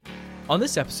On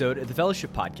this episode of the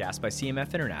Fellowship Podcast by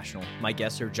CMF International, my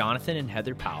guests are Jonathan and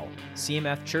Heather Powell,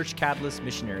 CMF Church Catalyst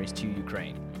missionaries to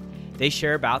Ukraine. They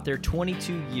share about their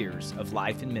 22 years of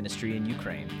life and ministry in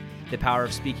Ukraine, the power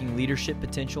of speaking leadership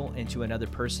potential into another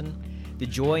person, the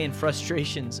joy and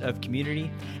frustrations of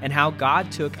community, and how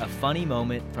God took a funny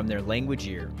moment from their language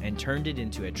year and turned it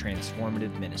into a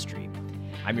transformative ministry.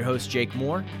 I'm your host, Jake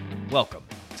Moore. Welcome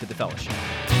to the Fellowship.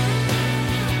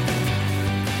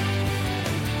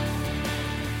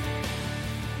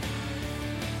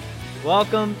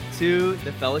 Welcome to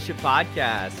the Fellowship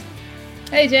Podcast.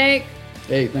 Hey, Jake.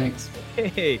 Hey, thanks.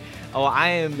 Hey. Oh, I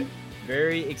am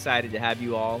very excited to have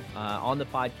you all on the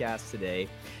podcast today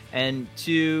and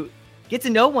to get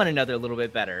to know one another a little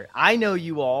bit better. I know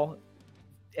you all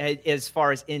as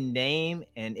far as in name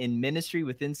and in ministry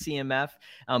within CMF,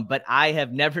 but I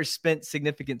have never spent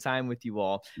significant time with you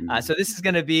all. So this is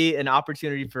going to be an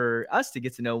opportunity for us to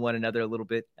get to know one another a little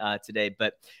bit today,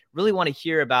 but really want to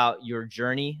hear about your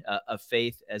journey of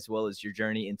faith as well as your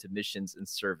journey into missions and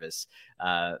service.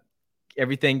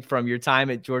 Everything from your time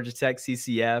at Georgia Tech,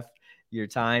 CCF, your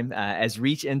time as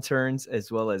Reach interns,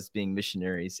 as well as being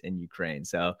missionaries in Ukraine.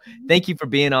 So thank you for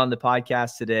being on the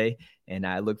podcast today. And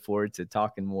I look forward to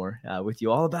talking more with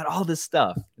you all about all this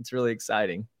stuff. It's really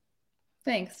exciting.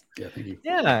 Thanks. Yeah, thank you.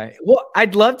 Yeah. Well,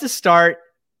 I'd love to start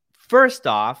first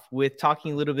off with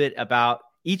talking a little bit about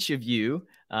each of you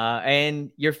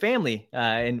and your family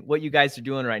and what you guys are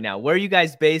doing right now. Where are you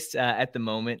guys based at the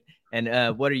moment?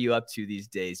 And what are you up to these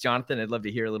days? Jonathan, I'd love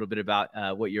to hear a little bit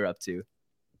about what you're up to.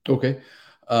 Okay.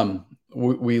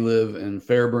 We live in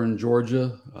Fairburn,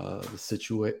 Georgia,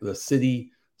 the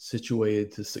city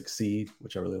situated to succeed,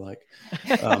 which I really like.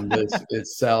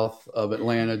 It's south of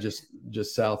Atlanta,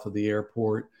 just south of the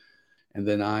airport. And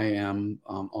then I am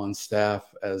on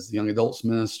staff as the young adults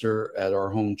minister at our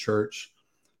home church,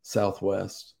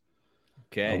 Southwest.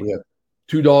 Okay. We have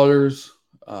two daughters.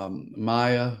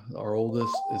 Maya, our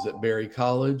oldest, is at Berry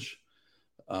College.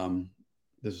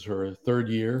 This is her third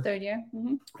year.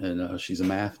 Mm-hmm. And she's a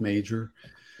math major.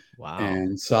 Wow.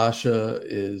 And Sasha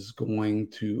is going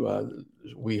to,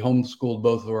 we homeschooled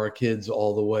both of our kids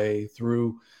all the way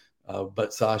through,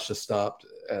 but Sasha stopped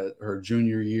at her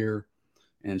junior year,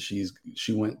 and she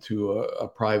went to a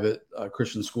private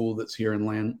Christian school that's here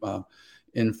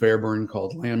in Fairburn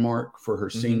called Landmark for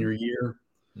her senior year.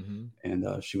 Mm-hmm.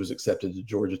 And she was accepted to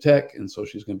Georgia Tech, and so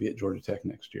she's going to be at Georgia Tech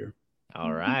next year.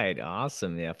 All right.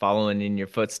 Awesome. Yeah. Following in your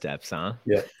footsteps, huh?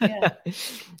 Yeah.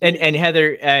 And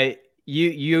Heather,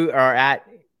 you are at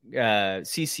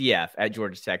CCF at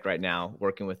Georgia Tech right now,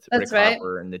 working with Rick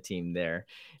Harper and the team there.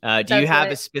 Do you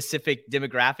have a specific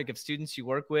demographic of students you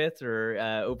work with or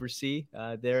oversee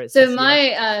there at CCF? So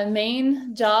my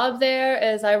main job there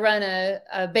is I run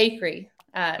a bakery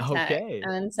at Tech.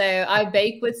 And so I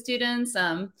bake with students.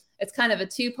 It's kind of a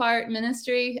two-part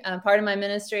ministry. Part of my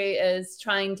ministry is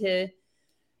trying to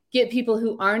get people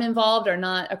who aren't involved or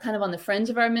are kind of on the fringe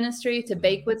of our ministry to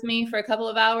bake with me for a couple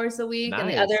of hours a week. Nice. And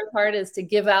the other part is to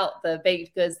give out the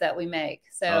baked goods that we make.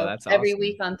 So every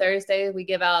week on Thursday, we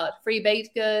give out free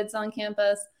baked goods on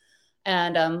campus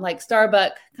and like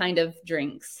Starbucks kind of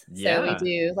drinks. So we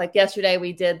do, like yesterday,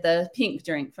 we did the pink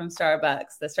drink from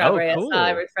Starbucks, the strawberry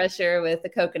acai refresher with the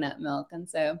coconut milk. And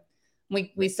so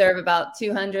we serve about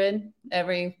 200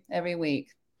 every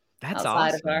week. That's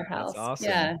outside awesome. of our house. That's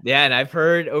awesome. Yeah. And I've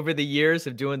heard over the years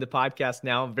of doing the podcast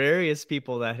now, various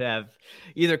people that have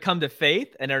either come to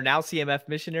faith and are now CMF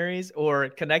missionaries or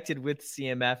connected with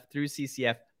CMF through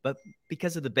CCF, but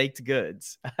because of the baked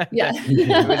goods. Yeah.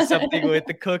 With something with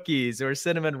the cookies or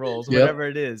cinnamon rolls, whatever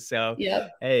it is. So,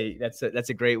 hey, that's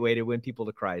a great way to win people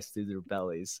to Christ through their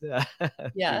bellies.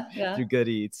 Through good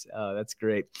eats. Oh, that's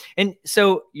great. And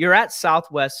so you're at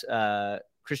Southwest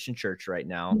Christian Church right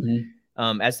now. Mm-hmm.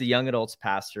 As the young adults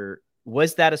pastor,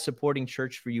 was that a supporting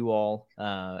church for you all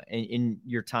in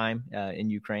your time in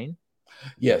Ukraine?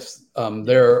 Yes.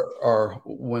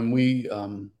 When we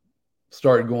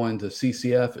started going to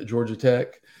CCF at Georgia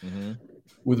Tech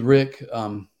with Rick,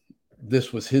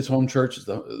 this was his home church,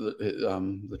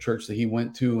 the church that he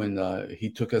went to, and he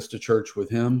took us to church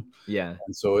with him. Yeah.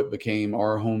 And so it became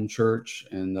our home church,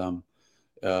 and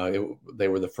they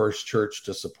were the first church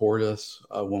to support us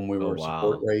when we were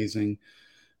support raising,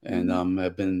 and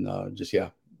have been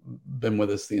been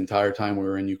with us the entire time we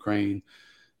were in Ukraine.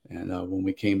 And when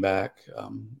we came back,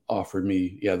 offered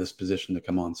me this position to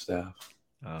come on staff.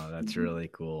 Oh, that's really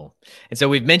cool. And so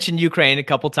we've mentioned Ukraine a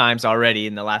couple times already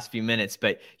in the last few minutes,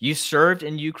 but you served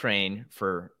in Ukraine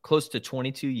for close to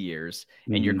 22 years,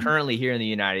 and you're currently here in the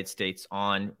United States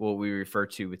on what we refer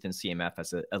to within CMF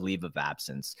as a leave of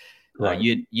absence. Right.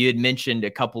 You had mentioned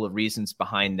a couple of reasons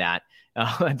behind that.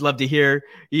 I'd love to hear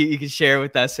you can share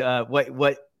with us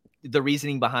what the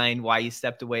reasoning behind why you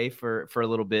stepped away for a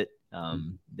little bit.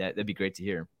 That'd be great to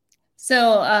hear.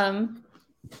 So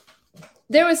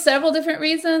there was several different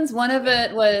reasons. One of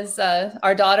it was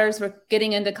our daughters were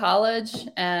getting into college,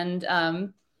 and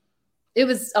it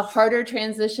was a harder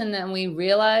transition than we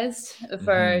realized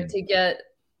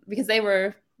because they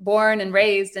were born and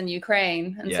raised in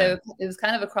Ukraine. And so it was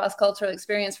kind of a cross-cultural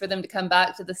experience for them to come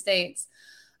back to the States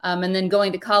and then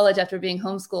going to college after being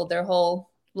homeschooled their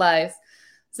whole lives.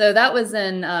 So that was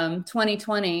in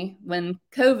 2020 when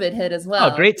COVID hit as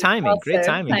well. Oh, great timing. Great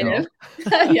timing.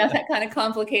 That kind of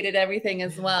complicated everything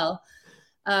as well.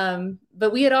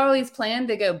 But we had always planned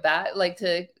to go back, like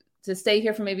to stay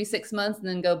here for maybe 6 months and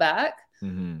then go back.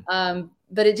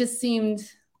 But it just seemed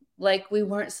like we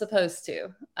weren't supposed to.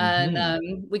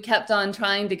 And we kept on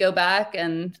trying to go back,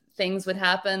 and things would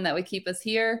happen that would keep us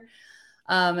here.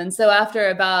 And so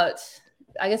after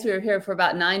I guess we were here for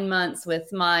about 9 months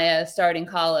with Maya starting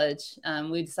college.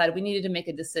 We decided we needed to make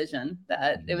a decision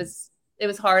that it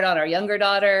was hard on our younger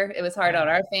daughter. It was hard on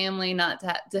our family not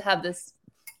to have this,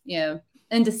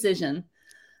 indecision.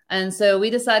 And so we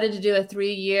decided to do a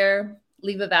 3-year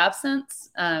leave of absence.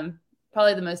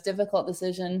 Probably the most difficult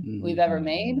decision we've ever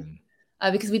made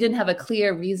because we didn't have a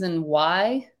clear reason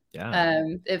why.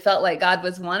 It felt like God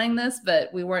was wanting this,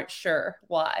 but we weren't sure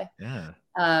why.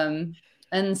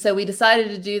 And so we decided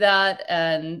to do that,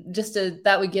 and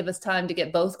that would give us time to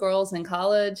get both girls in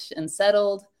college and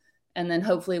settled. And then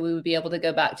hopefully we would be able to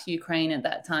go back to Ukraine at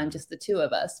that time, just the two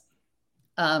of us.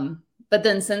 But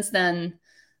then since then,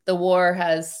 the war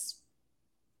has,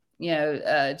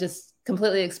 just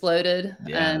completely exploded,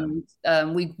 and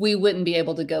we wouldn't be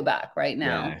able to go back right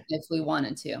now if we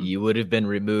wanted to. You would have been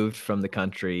removed from the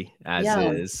country as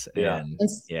is, and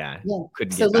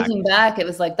couldn't. So looking back, it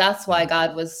was like that's why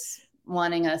God was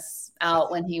wanting us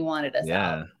out when He wanted us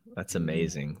out. That's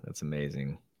amazing. That's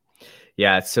amazing.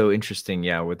 Yeah, it's so interesting.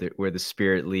 Yeah, where the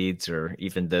Spirit leads, or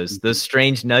even those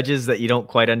strange nudges that you don't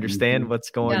quite understand what's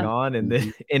going on, and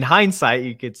then in hindsight,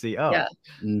 you could see,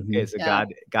 okay, so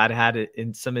God had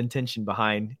some intention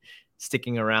behind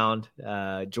sticking around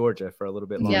Georgia for a little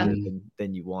bit longer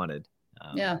than you wanted.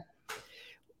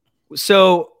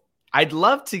 So I'd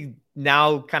love to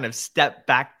now kind of step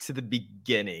back to the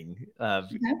beginning of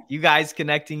you guys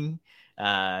connecting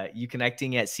at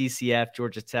CCF,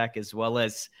 Georgia Tech, as well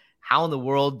as how in the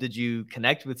world did you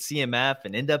connect with CMF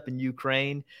and end up in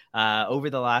Ukraine over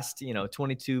the last,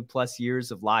 22 plus years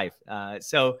of life?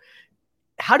 So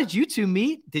how did you two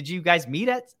meet? Did you guys meet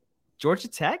at Georgia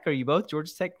Tech? Are you both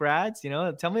Georgia Tech grads?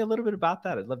 Tell me a little bit about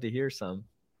that. I'd love to hear some.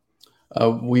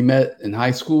 We met in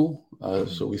high school.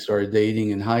 So we started dating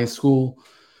in high school.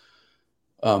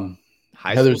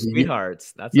 High school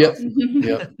sweethearts. That's awesome.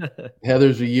 Yep.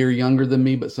 Heather's a year younger than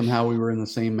me, but somehow we were in the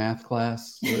same math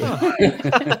class.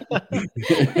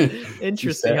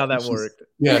 Interesting how that worked.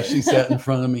 She sat in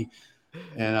front of me.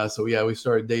 And we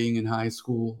started dating in high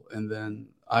school. And then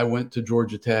I went to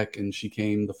Georgia Tech and she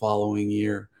came the following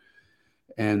year.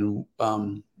 And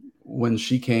when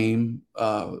she came,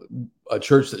 a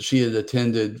church that she had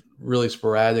attended really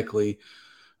sporadically,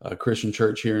 a Christian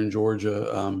church here in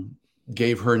Georgia,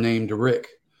 gave her name to Rick,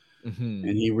 and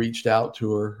he reached out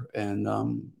to her,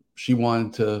 and she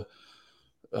wanted to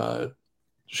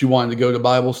go to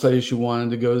Bible study. She wanted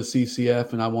to go to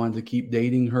CCF, and I wanted to keep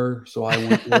dating her, so I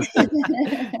went with her.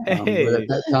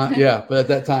 But at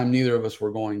that time, neither of us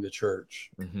were going to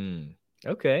church.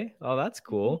 Okay. Oh, that's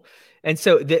cool. And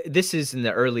so this is in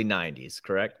the early 90s,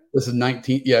 correct? This is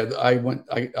 19. Yeah, this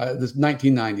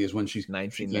 1990 is when she came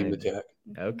to Tech.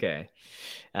 Okay.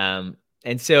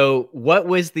 And so what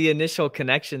was the initial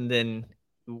connection then?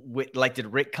 Did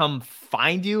Rick come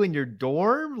find you in your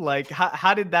dorm? Like,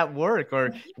 how did that work?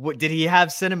 Or did he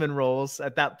have cinnamon rolls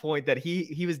at that point that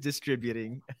he was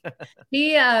distributing?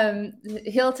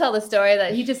 He'll tell the story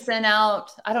that he just sent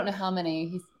out, I don't know how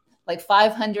many, like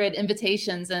 500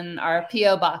 invitations in our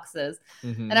PO boxes.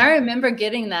 And I remember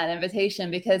getting that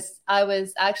invitation because I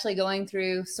was actually going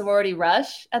through sorority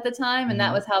rush at the time. And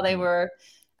that was how they were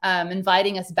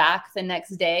inviting us back the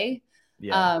next day.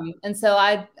 And so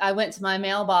I went to my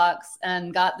mailbox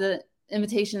and got the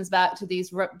invitations back to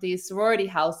these sorority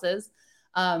houses.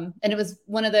 And it was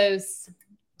one of those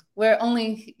where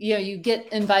only, you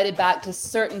get invited back to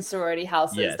certain sorority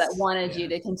houses that wanted you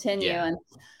to continue.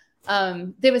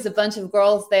 And there was a bunch of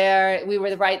girls there. We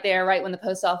were right there, right when the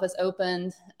post office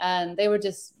opened, and they were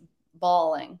just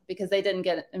bawling because they didn't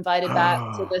get invited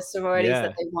back to the sororities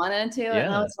that they wanted to.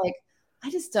 And I was like, I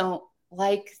just don't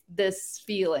like this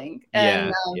feeling.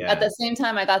 And at the same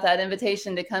time, I got that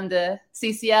invitation to come to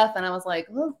CCF, and I was like,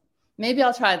 well, maybe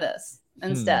I'll try this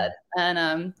instead.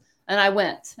 And I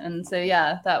went. And so,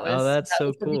 yeah, that was, that's so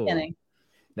was the cool. beginning.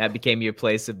 That became your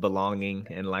place of belonging,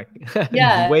 and like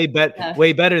way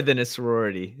better than a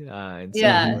sorority.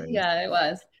 It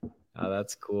was. Oh,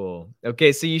 that's cool.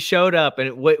 Okay, so you showed up,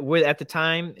 and what at the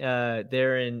time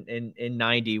there in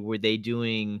 90, were they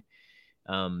doing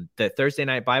the Thursday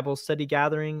night Bible study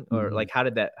gathering, or like how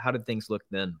did things look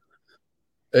then?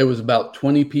 It was about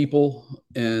 20 people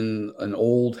in an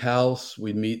old house.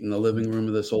 We'd meet in the living room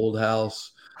of this old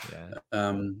house.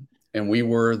 And we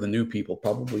were the new people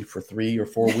probably for 3 or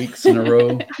 4 weeks in a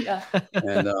row.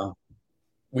 And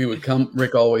we would come,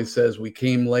 Rick always says, we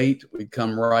came late, we'd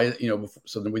come right,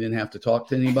 so that we didn't have to talk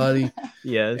to anybody.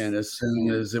 And as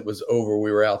soon as it was over,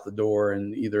 we were out the door,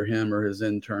 and either him or his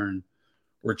intern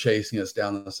were chasing us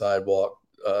down the sidewalk,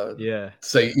 to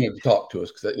talk to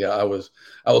us. Cause I was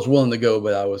willing to go,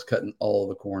 but I was cutting all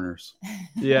the corners.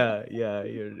 You're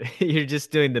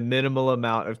just doing the minimal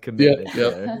amount of commitment.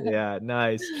 Yeah.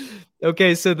 Nice.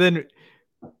 Okay. So then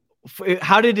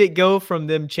how did it go from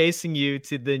them chasing you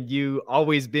to then you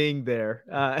always being there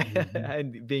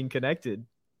and being connected?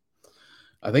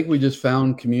 I think we just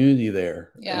found community there.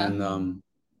 And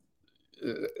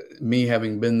me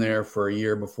having been there for a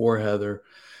year before Heather,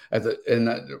 I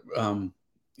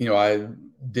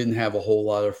didn't have a whole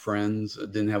lot of friends,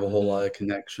 didn't have a whole lot of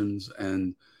connections.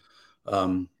 And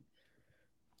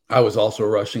I was also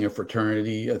rushing a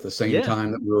fraternity at the same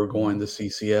time that we were going to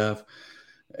CCF,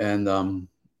 and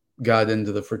got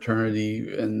into the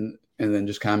fraternity, and then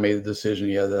just kind of made the decision,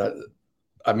 that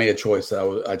I made a choice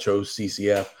that I chose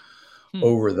CCF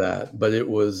over that. But it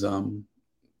was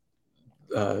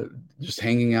just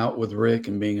hanging out with Rick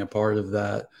and being a part of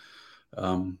that.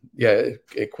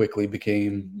 It quickly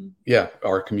became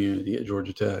our community at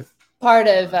Georgia Tech. Part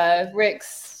of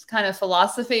Rick's kind of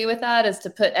philosophy with that is to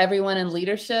put everyone in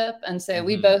leadership, and so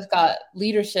we both got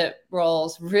leadership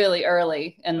roles really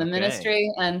early in the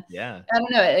ministry. And I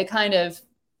don't know, it kind of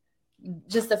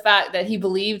just the fact that he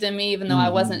believed in me, even though I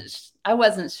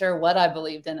wasn't sure what I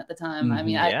believed in at the time. I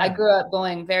mean, I grew up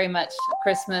going very much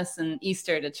Christmas and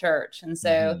Easter to church, and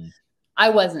so I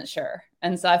wasn't sure.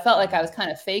 And so I felt like I was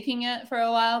kind of faking it for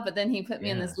a while, but then he put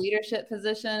me in this leadership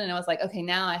position, and I was like, okay,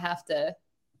 now I have to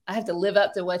live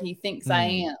up to what he thinks I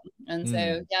am. And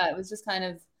so, it was just kind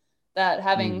of that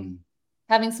having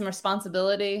some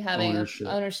responsibility, having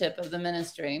ownership of the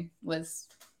ministry was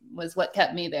what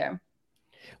kept me there.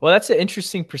 Well, that's an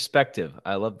interesting perspective.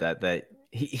 I love that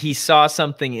he saw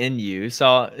something in you,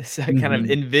 kind of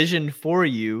envisioned for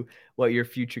you what your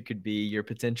future could be, your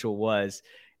potential was,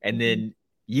 and then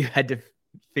you had to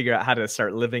figure out how to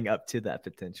start living up to that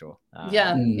potential.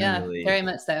 Really, very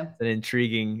much so. An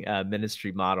intriguing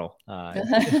ministry model,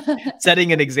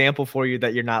 setting an example for you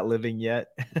that you're not living yet.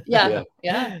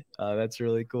 That's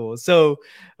really cool. So,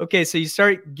 okay, so you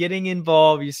start getting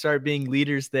involved, you start being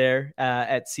leaders there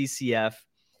at CCF.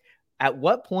 At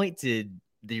what point did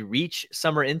the Reach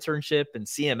summer internship and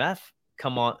CMF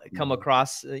come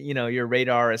across your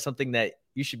radar as something that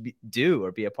you should do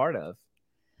or be a part of?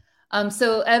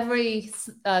 So every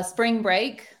spring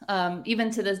break, even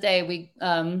to this day,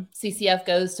 CCF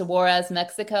goes to Juarez,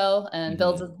 Mexico, and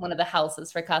builds one of the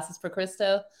houses for Casas por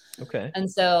Cristo. Okay.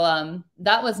 And so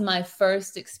that was my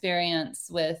first experience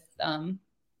with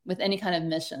any kind of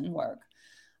mission work.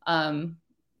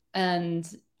 And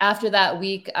after that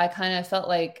week, I kind of felt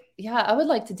like, I would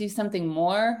like to do something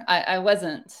more. I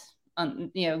wasn't,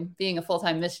 being a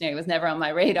full-time missionary was never on my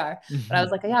radar, but I was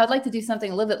like, I'd like to do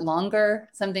something a little bit longer,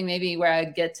 something maybe where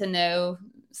I'd get to know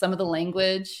some of the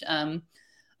language. And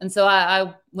so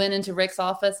I went into Rick's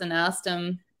office and asked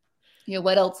him,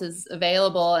 what else is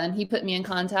available? And he put me in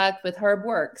contact with Herb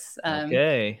Works.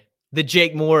 The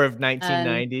Jake Moore of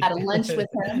 1990. Had a lunch with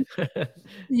him.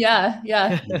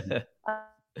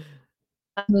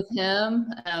 With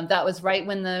him. That was right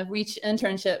when the Reach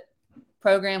internship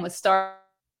program was started.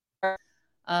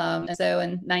 And so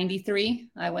in 93,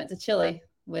 I went to Chile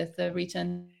with the Reach.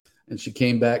 And she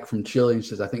came back from Chile and she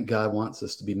says, I think God wants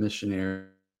us to be missionary.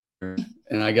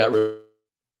 And I got the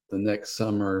next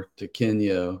summer to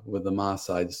Kenya with the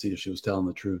Maasai to see if she was telling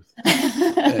the truth.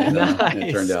 And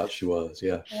it turned out she was,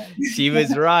 She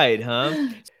was right, huh?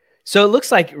 So it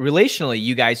looks like relationally,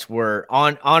 you guys were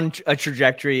on a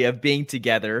trajectory of being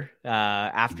together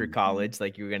after college,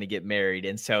 like you were going to get married.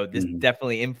 And so this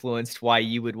definitely influenced why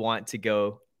you would want to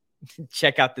go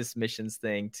check out this missions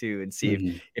thing too and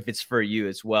see if it's for you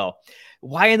as well.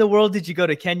 Why in the world did you go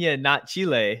to Kenya and not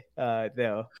Chile,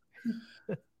 though?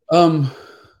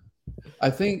 I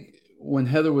think when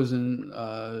Heather was in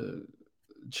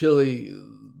Chile,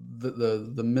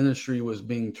 the ministry was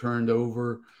being turned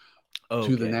over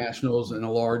to the Nationals in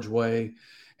a large way.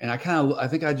 And I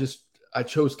think I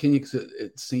chose Kenya because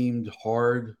it seemed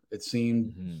hard. It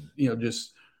seemed,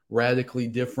 just radically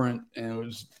different. And it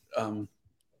was, and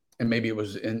maybe it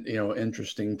was,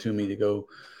 interesting to me to go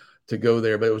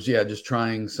there, but it was, just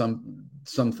trying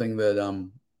something that,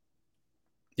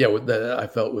 that I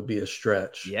felt would be a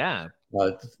stretch. Yeah.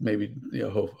 Maybe,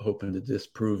 hoping to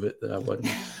disprove it that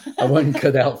I wasn't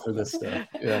cut out for this stuff.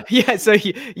 Yeah. Yeah. So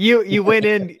you went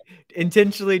in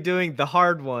intentionally doing the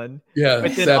hard one,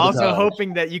 but then also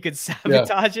hoping that you could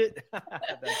sabotage it.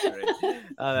 That's great.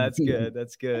 Oh, that's good.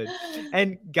 That's good.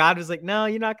 And God was like, "No,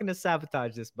 you're not going to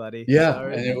sabotage this, buddy." Yeah.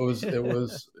 Sorry. And it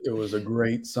was a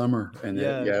great summer, and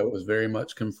it was very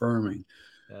much confirming.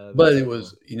 But it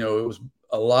was, it was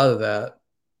a lot of that.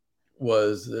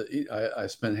 I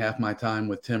spent half my time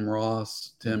with Tim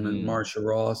and Marcia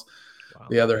Ross,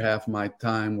 the other half of my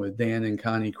time with Dan and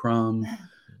Connie Crum,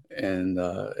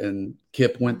 and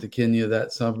Kip went to Kenya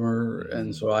that summer,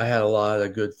 and so I had a lot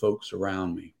of good folks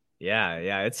around me.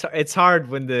 Yeah. It's hard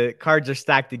when the cards are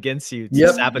stacked against you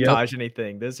to sabotage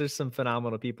anything. Those are some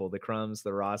phenomenal people, the Crums,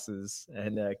 the Rosses,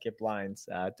 and Kip Lines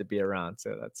to be around.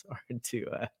 So that's hard to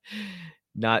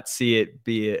not see it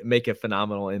make a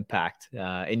phenomenal impact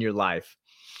in your life.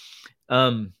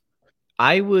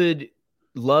 I would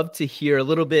love to hear a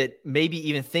little bit, maybe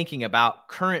even thinking about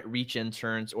current Reach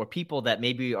interns or people that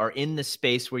maybe are in the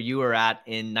space where you were at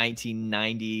in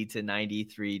 1990 to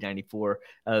 93, 94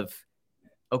 of,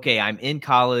 okay, I'm in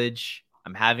college,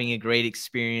 I'm having a great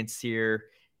experience here.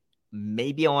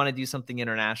 Maybe I want to do something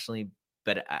internationally,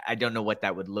 but I don't know what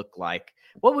that would look like.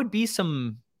 What would be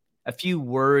a few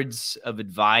words of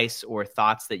advice or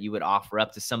thoughts that you would offer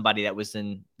up to somebody that was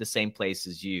in the same place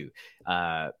as you,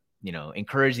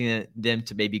 encouraging them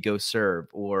to maybe go serve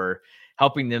or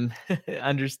helping them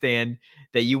understand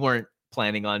that you weren't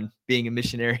planning on being a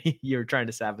missionary. You were trying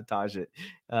to sabotage it.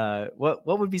 What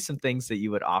would be some things that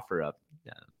you would offer up?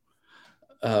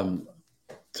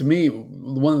 To me,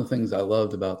 one of the things I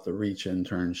loved about the Reach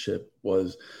internship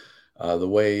was the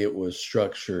way it was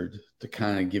structured to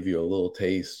kind of give you a little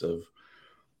taste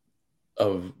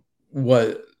of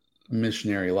what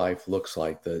missionary life looks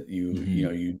like, that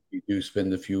you do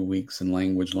spend a few weeks in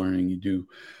language learning, you do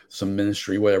some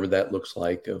ministry, whatever that looks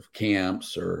like, of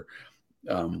camps or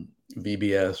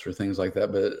VBS or things like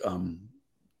that. But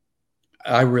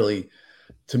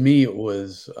to me, it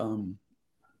was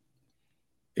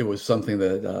something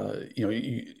that,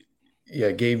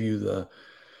 gave you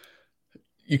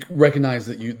you recognize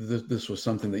that this was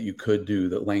something that you could do,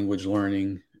 that language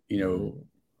learning,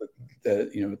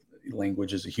 that,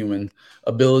 language is a human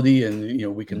ability,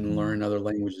 and, we can learn other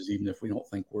languages, even if we don't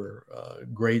think we're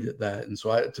great at that. And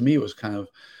so to me, it was kind of,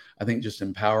 I think, just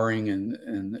empowering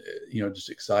and just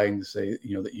exciting to say,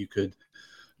 that you could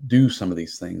do some of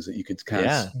these things, that you could kind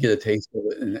of get a taste of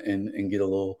it and get a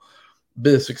little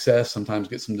bit of success, sometimes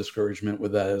get some discouragement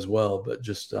with that as well. But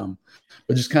just kind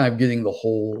of getting the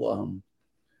whole,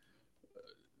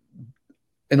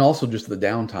 and also just the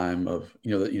downtime of,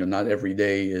 that, not every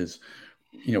day is,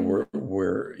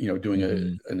 we're doing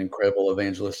an incredible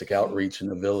evangelistic outreach in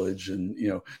the village, and,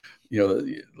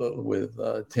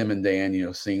 with Tim and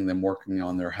Dan, seeing them working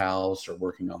on their house or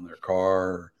working on their car,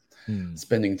 or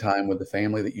spending time with the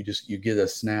family, that you get a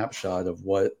snapshot of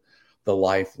what the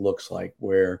life looks like,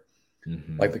 where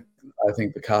I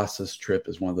think the Casas trip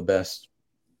is one of the best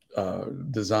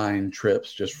design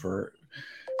trips, just for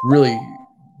really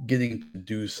getting to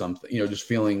do something, just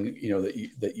feeling,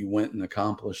 that you went and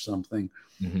accomplished something.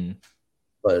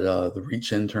 But the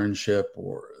Reach internship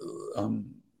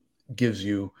gives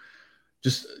you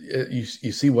just, you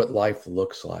see what life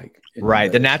looks like.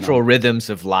 Right. The natural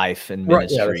rhythms of life and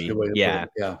ministry.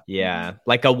 Yeah.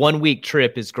 Like a 1 week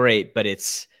trip is great, but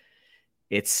it's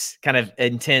kind of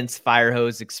intense fire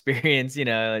hose experience,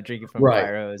 drinking from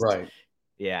fire hose. Right.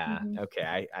 Yeah.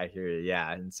 Okay. I hear you.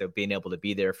 Yeah. And so being able to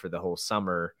be there for the whole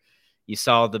summer, you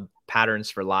saw the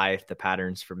patterns for life, the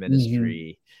patterns for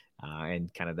ministry,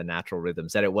 and kind of the natural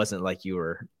rhythms, that it wasn't like you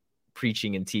were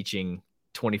preaching and teaching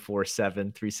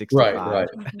 24/7, 365. Right.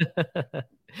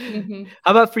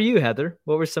 How about for you, Heather?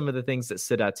 What were some of the things that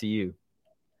stood out to you?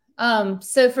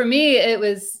 So for me, it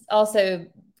was also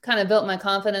kind of built my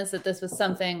confidence that this was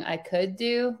something I could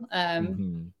do.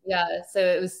 So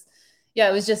it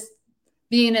was just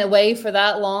being away for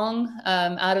that long,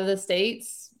 out of the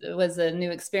States, was a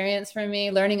new experience for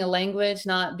me. Learning a language,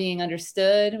 not being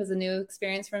understood, was a new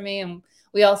experience for me. And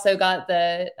we also got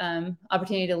the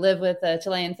opportunity to live with a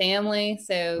Chilean family.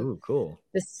 So ooh, cool.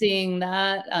 Just seeing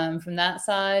that from that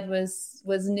side was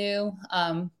new.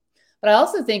 But I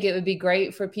also think it would be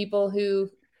great for people who,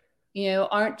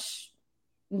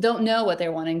 don't know what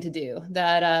they're wanting to do,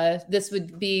 that this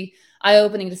would be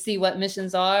eye-opening to see what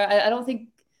missions are. I don't think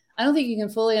you can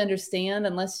fully understand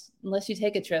unless you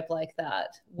take a trip like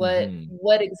that,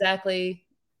 what exactly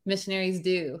missionaries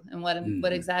do and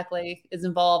what exactly is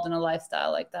involved in a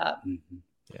lifestyle like that.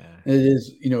 Yeah, it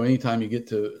is. Anytime you get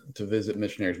to visit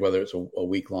missionaries, whether it's a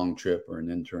week-long trip or an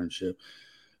internship,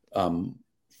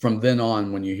 from then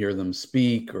on, when you hear them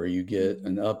speak or you get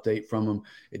an update from them,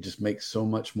 it just makes so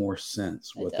much more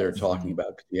sense what they're talking about,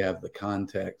 because you have the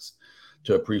context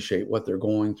to appreciate what they're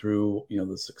going through,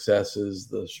 the successes,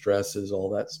 the stresses, all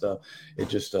that stuff. It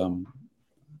just,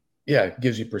 it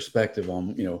gives you perspective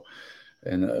on,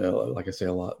 and like I say,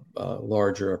 a lot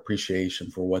larger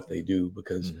appreciation for what they do,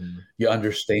 because you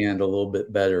understand a little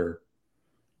bit better.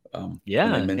 And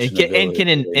can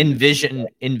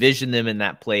envision them in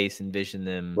that place, envision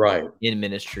them in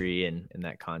ministry and in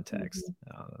that context.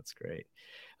 Oh, that's great.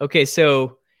 Okay,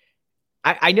 so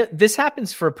I know this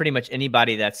happens for pretty much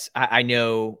anybody that's I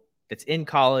know that's in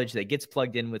college that gets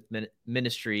plugged in with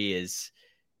ministry.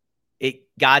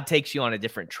 God takes you on a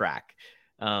different track.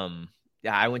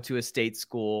 I went to a state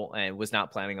school and was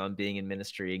not planning on being in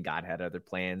ministry, and God had other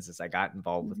plans as I got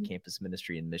involved with campus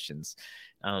ministry and missions.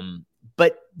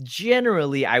 But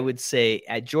generally, I would say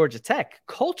at Georgia Tech,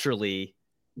 culturally,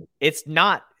 it's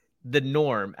not the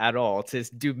norm at all to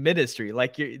do ministry.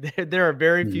 Like there are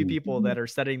very few people that are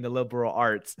studying the liberal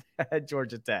arts at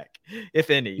Georgia Tech,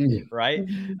 if any, right?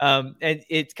 And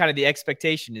it's kind of the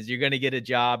expectation is you're going to get a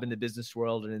job in the business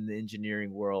world and in the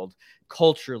engineering world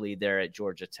culturally there at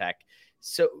Georgia Tech.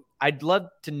 So I'd love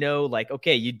to know, like,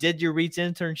 okay, you did your REITs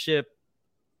internship,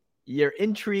 you're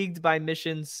intrigued by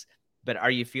missions, but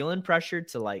are you feeling pressured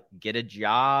to like get a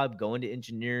job, go into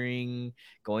engineering,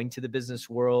 going to the business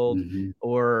world?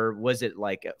 Or was it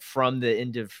like from the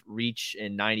end of Reach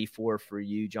in 94 for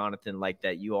you, Jonathan, like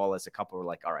that you all as a couple were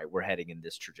like, all right, we're heading in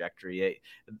this trajectory?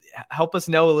 Help us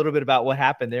know a little bit about what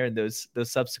happened there in those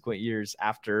subsequent years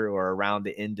after or around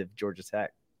the end of Georgia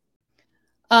Tech.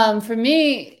 For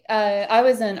me, I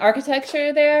was in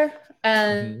architecture there,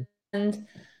 and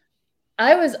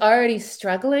I was already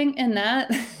struggling in that.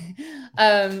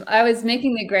 I was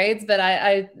making the grades, but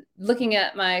I looking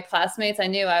at my classmates, I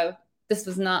knew this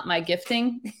was not my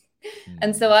gifting.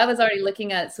 And so I was already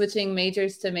looking at switching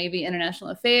majors to maybe international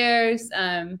affairs.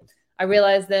 I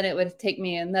realized then it would take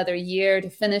me another year to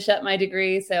finish up my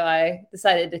degree. So I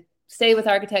decided to stay with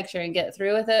architecture and get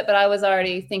through with it. But I was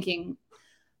already thinking,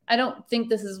 I don't think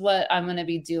this is what I'm going to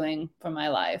be doing for my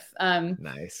life.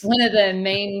 Nice. One of the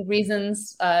main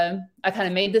reasons I kind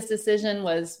of made this decision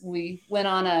was we went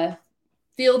on a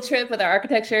field trip with our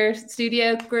architecture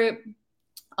studio group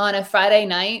on a Friday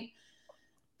night.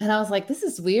 And I was like, this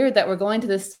is weird that we're going to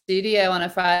the studio on a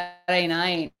Friday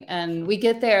night. And we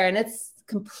get there and it's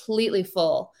completely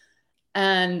full.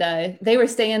 And they were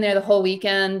staying there the whole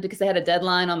weekend because they had a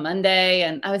deadline on Monday.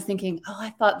 And I was thinking,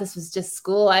 I thought this was just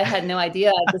school. I had no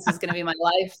idea this was going to be my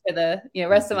life for the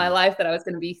rest of my life, that I was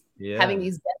going to be having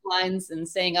these deadlines and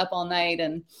staying up all night.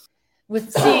 And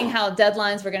with seeing how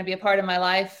deadlines were going to be a part of my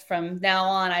life from now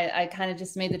on, I kind of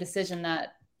just made the decision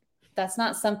that that's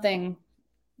not something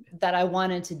that I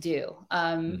wanted to do.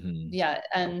 But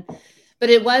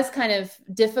it was kind of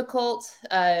difficult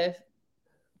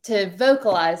to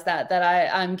vocalize that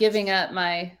I'm giving up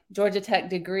my Georgia Tech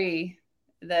degree,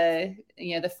 the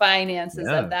finances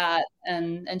of that,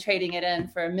 and trading it in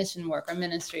for mission work or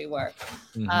ministry work.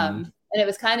 And it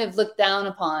was kind of looked down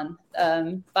upon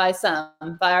by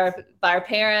our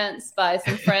parents, by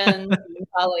some friends and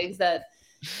colleagues, that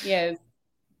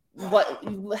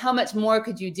how much more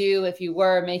could you do if you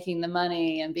were making the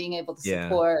money and being able to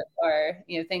support or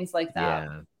things like that.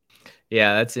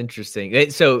 Yeah, that's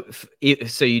interesting. So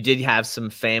you did have some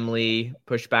family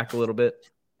pushback a little bit?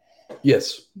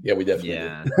 Yes. Yeah, we definitely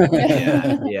did.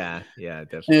 Yeah,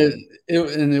 definitely.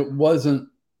 And it wasn't,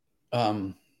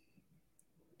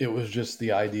 it was just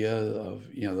the idea of,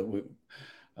 that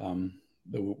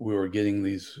we were getting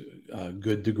these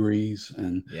good degrees,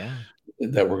 and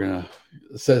that we're going to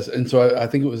says. And so I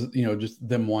think it was, just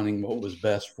them wanting what was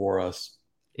best for us.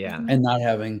 Yeah. And not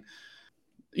having,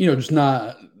 just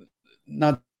not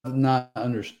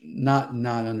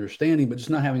understanding, but just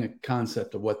not having a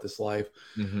concept of what this life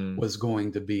was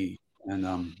going to be. And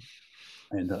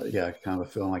kind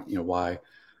of feeling like,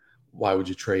 why would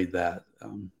you trade that?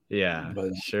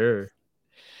 But sure.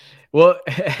 Well,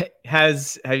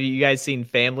 have you guys seen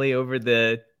family over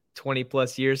the 20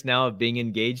 plus years now of being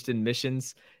engaged in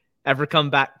missions ever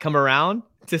come around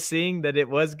to seeing that it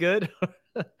was good?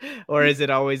 Or has it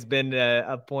always been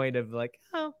a point of like,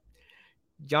 oh,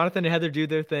 Jonathan and Heather do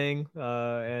their thing,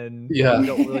 and you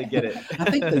don't really get it? I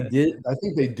think they did. I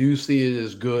think they do see it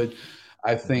as good.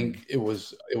 I think it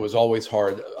was always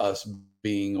hard us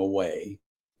being away.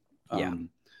 And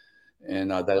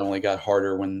that only got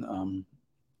harder when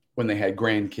they had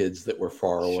grandkids that were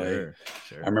far away.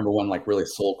 Sure. I remember one like really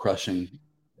soul crushing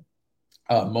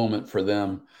moment for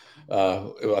them.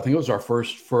 I think it was our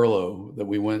first furlough that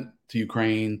we went to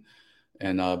Ukraine,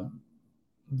 and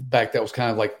back that was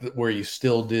kind of like where you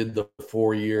still did the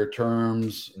 4-year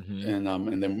terms, and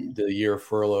then the year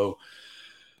furlough,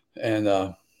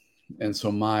 and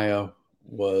so Maya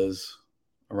was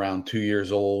around 2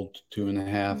 years old,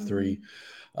 2.5, 3.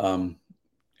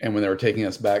 And when they were taking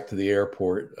us back to the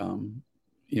airport,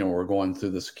 we're going through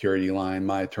the security line.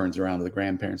 Maya turns around to the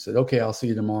grandparents and said, "Okay, I'll see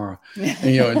you tomorrow." And,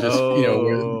 and just,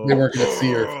 they weren't going to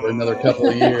see her for another couple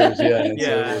of years. Yeah. And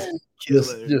so it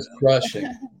was just crushing.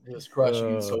 It was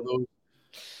crushing. So those,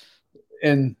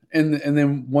 and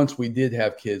then once we did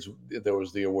have kids, there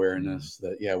was the awareness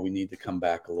that, we need to come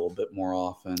back a little bit more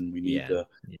often. We need to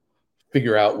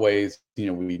figure out ways.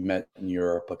 We met in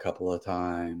Europe a couple of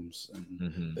times,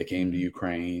 and they came to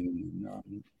Ukraine.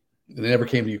 They never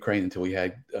came to Ukraine until we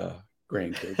had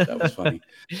grandkids. That was funny.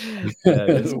 That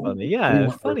is funny. Yeah,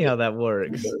 it's funny how that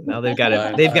works. Now they've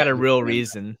got a real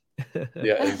reason.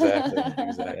 Yeah, exactly.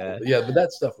 Yeah, but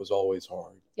that stuff was always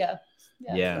hard. Yeah.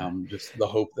 Just the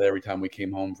hope that every time we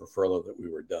came home for furlough that we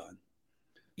were done.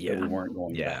 Yeah, that we weren't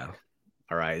going back.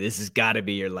 All right, this has got to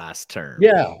be your last term.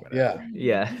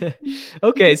 Yeah.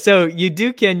 Okay, so you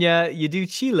do Kenya, you do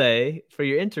Chile for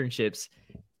your internships.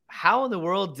 How in the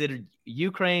world did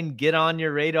Ukraine get on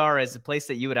your radar as a place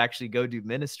that you would actually go do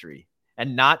ministry,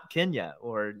 and not Kenya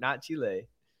or not Chile?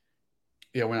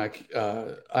 Yeah, when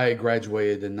I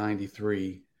graduated in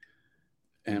 93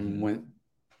 and went,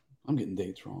 I'm getting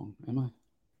dates wrong, am I?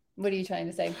 What are you trying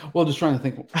to say? Well, just trying to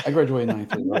think. I graduated in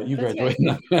 93, right? You graduated in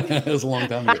 93. It was a long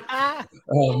time ago.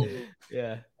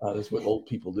 That's what old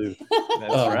people do.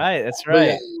 That's right.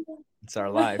 It's our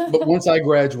life. But once I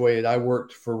graduated, I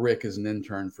worked for Rick as an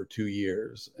intern for 2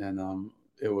 years, and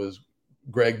it was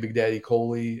Greg Big Daddy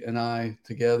Coley and I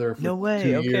together for 2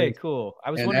 years. Okay, cool.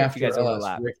 I was wondering if you guys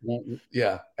overlap.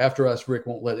 After us, Rick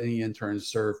won't let any interns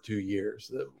serve 2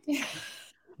 years.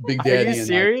 Big Daddy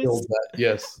and I killed that.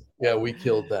 Yes. Yeah, we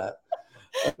killed that.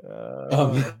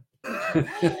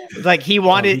 Like he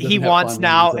wants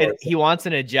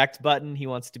an eject button. He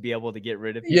wants to be able to get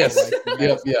rid of people. Yes.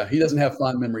 Yeah. He doesn't have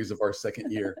fond memories of our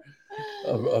second year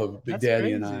of Big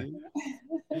Daddy and I.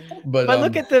 But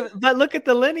look at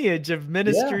the lineage of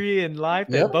ministry and life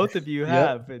that both of you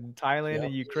have in Thailand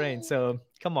and Ukraine. So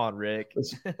come on, Rick.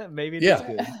 Maybe it's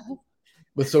good.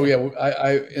 But so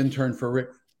I interned for Rick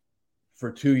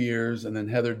for 2 years, and then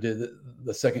Heather did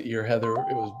the second year. It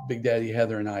was Big Daddy,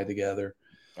 Heather, and I together.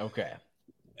 Okay.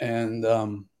 And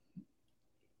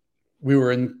we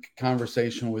were in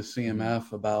conversation with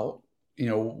CMF about,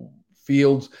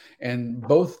 fields, and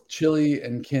both Chile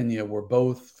and Kenya were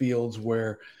both fields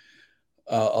where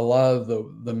a lot of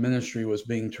the ministry was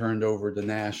being turned over to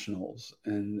nationals,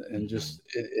 and just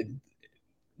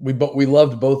we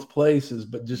loved both places,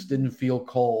 but just didn't feel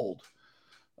called.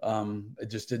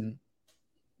 It just didn't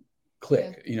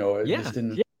click, it just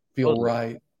didn't feel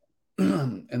right.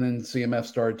 And then CMF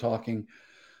started talking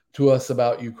to us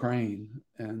about Ukraine,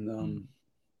 and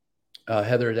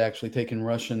Heather had actually taken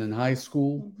Russian in high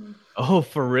school. Oh,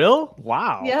 for real?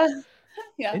 Wow. Yeah.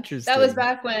 Interesting. That was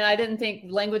back when I didn't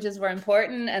think languages were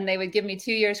important, and they would give me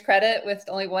 2 years credit with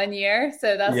only 1 year.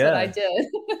 So that's what I did.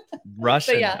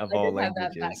 Russian of all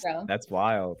languages. That's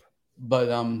wild. But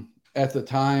at the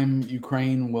time,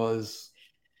 Ukraine was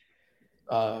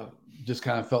just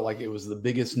kind of felt like it was the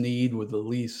biggest need with the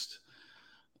least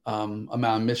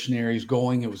amount of missionaries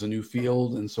going. It was a new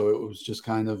field, and so it was just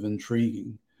kind of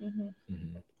intriguing.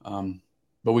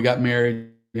 But we got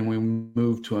married and we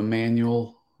moved to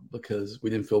Emmanuel because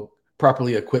we didn't feel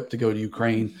properly equipped to go to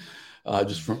Ukraine.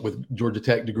 With Georgia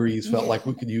Tech degrees, felt like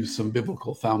we could use some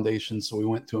biblical foundations, so we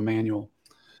went to Emmanuel.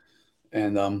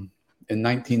 And in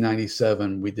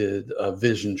 1997, we did a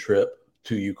vision trip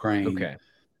to Ukraine. Okay.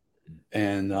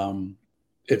 And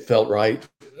it felt right.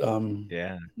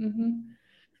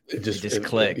 It just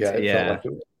clicked. It felt like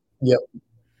it. Yep.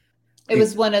 It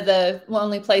was one of the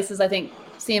only places I think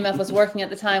CMF was working at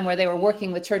the time, where they were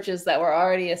working with churches that were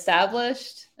already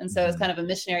established. And so it's kind of a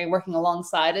missionary working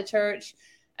alongside a church.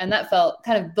 And that felt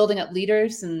kind of building up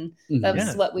leaders. And that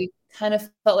was what we kind of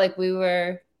felt like we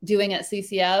were doing at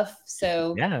CCF.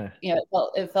 So,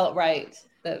 it felt right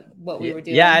that what we were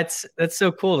doing. Yeah, that's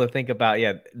so cool to think about.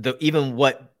 Yeah, even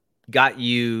what got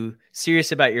you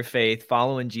serious about your faith,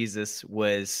 following Jesus,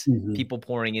 was people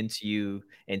pouring into you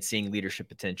and seeing leadership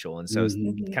potential. And so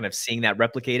kind of seeing that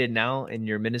replicated now in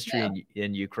your ministry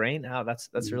in Ukraine. Oh,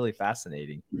 that's really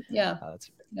fascinating. Yeah.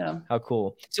 How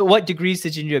cool. So what degrees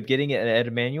did you end up getting at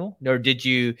Emmanuel? Or did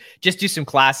you just do some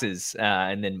classes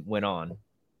and then went on?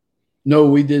 No,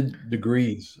 we did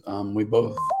degrees. We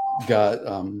both got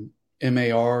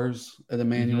MARs at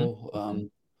Emmanuel.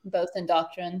 Both in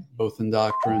doctrine.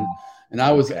 And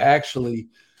I was actually,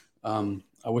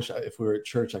 I wish if we were at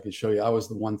church, I could show you. I was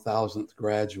the 1000th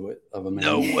graduate of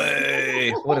Emmanuel. No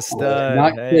way. What a stud.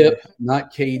 Not Kip,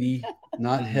 not Katie,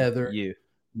 not Heather.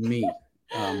 Me.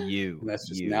 That's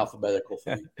just an alphabetical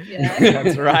thing. Yeah.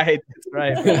 That's right.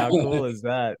 Man, how cool is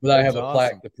that? But I have a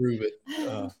plaque to prove it.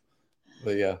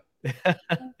 But yeah.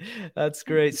 That's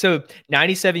great. So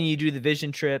 97, you do the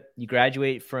vision trip, you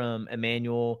graduate from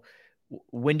Emmanuel.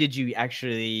 When did you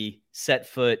actually set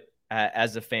foot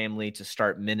as a family to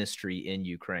start ministry in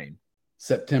Ukraine?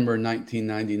 September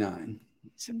 1999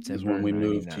 is when we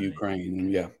moved to Ukraine.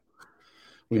 And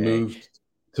we moved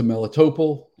to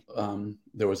Melitopol.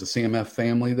 There was a CMF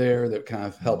family there that kind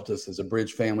of helped us as a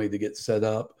bridge family to get set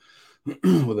up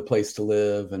with a place to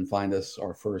live and find us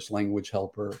our first language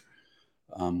helper.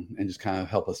 And just kind of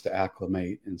help us to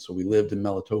acclimate. And so we lived in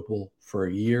Melitopol for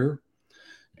a year.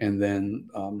 And then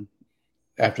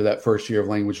after that first year of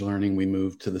language learning, we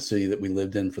moved to the city that we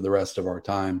lived in for the rest of our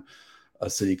time, a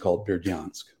city called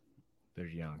Berdyansk.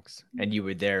 And you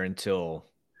were there until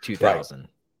 2000. Right.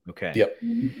 Okay. Yep.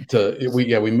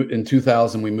 In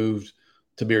 2000, we moved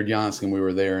to Berdyansk, and we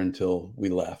were there until we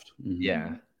left.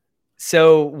 Yeah.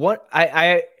 So what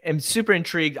I am super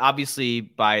intrigued, obviously,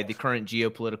 by the current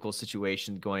geopolitical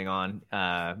situation going on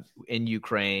in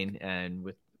Ukraine and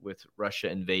with Russia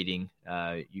invading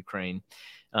Ukraine.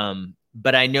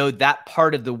 But I know that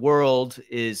part of the world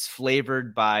is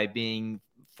flavored by being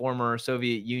former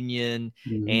Soviet Union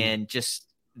and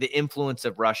just the influence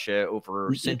of Russia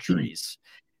over centuries.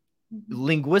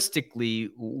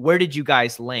 Linguistically, where did you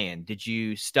guys land? Did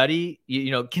you study,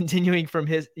 continuing from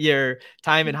your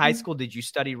time in high school, did you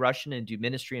study Russian and do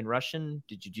ministry in Russian?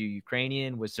 Did you do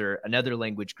Ukrainian? Was there another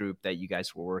language group that you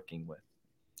guys were working with?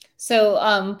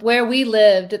 So where we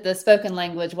lived, the spoken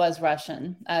language was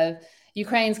Russian.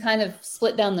 Ukraine's kind of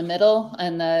split down the middle,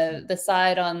 and the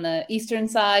side on the eastern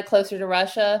side, closer to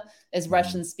Russia, is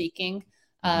Russian speaking.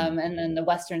 And then the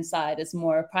western side is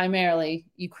more primarily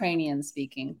Ukrainian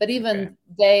speaking, but even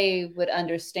they would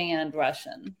understand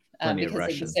Russian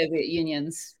because of the Soviet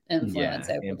Union's influence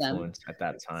over them at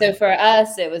that time. So for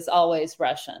us, it was always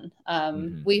Russian.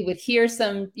 We would hear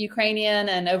some Ukrainian,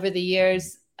 and over the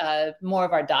years, more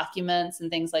of our documents and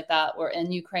things like that were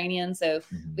in Ukrainian. So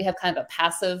we have kind of a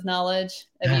passive knowledge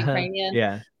of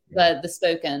Ukrainian. But the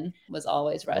spoken was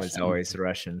always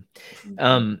Russian.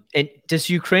 And does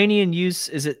Ukrainian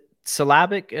is it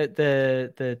syllabic,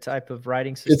 the type of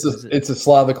writing system? It's a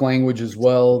Slavic language as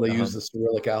well. They use the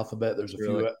Cyrillic alphabet. There's a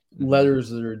few letters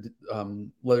that are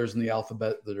letters in the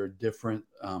alphabet that are different.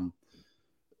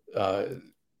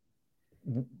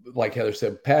 Like Heather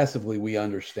said, passively we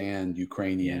understand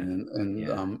Ukrainian,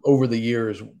 and over the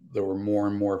years there were more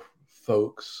and more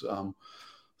folks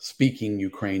speaking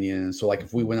Ukrainian. And so like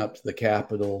if we went up to the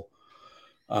capital,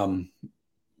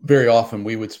 very often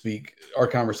we would our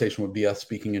conversation would be us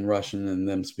speaking in Russian and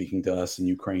them speaking to us in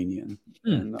Ukrainian.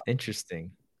 Interesting.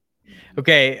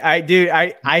 Okay.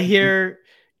 I hear,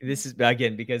 this is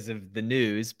again because of the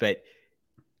news, but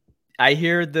I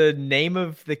hear the name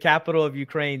of the capital of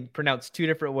Ukraine pronounced two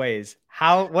different ways.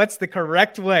 What's the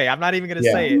correct way? I'm not even going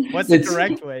to say it. What's the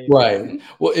correct way? Right.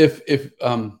 Well, if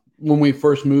when we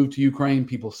first moved to Ukraine,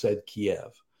 people said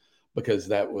Kiev because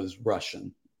that was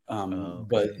Russian.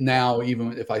 But now,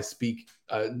 even if I speak,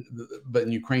 but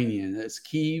in Ukrainian, it's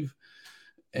Kiev.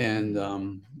 And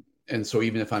so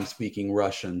even if I'm speaking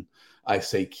Russian, I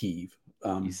say Kiev.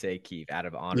 You say Kiev out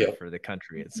of honor for the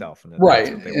country itself. And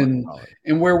right.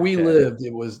 And where we lived,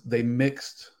 they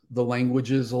mixed the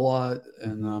languages a lot.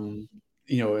 And,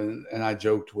 and I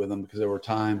joked with them because there were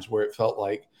times where it felt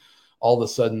like all of a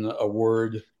sudden a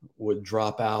word would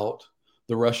drop out.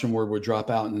 The Russian word would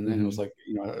drop out. And then it was like,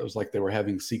 it was like they were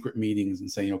having secret meetings and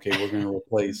saying, okay, we're going to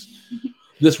replace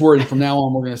this word. And from now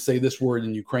on, we're going to say this word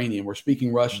in Ukrainian. We're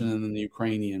speaking Russian, and then the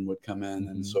Ukrainian would come in.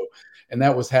 And so, and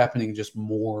that was happening just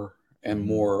more and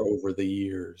more over the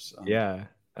years. Yeah,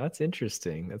 that's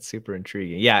interesting. That's super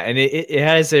intriguing. Yeah, and it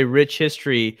has a rich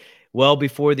history well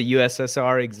before the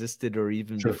USSR existed, or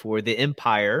even before the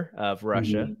Empire of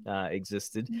Russia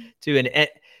existed too.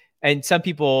 And some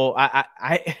people,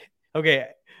 okay,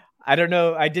 I don't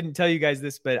know, I didn't tell you guys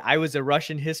this, but I was a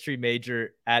Russian history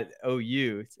major at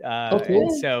OU.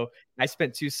 And so I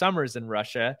spent 2 summers in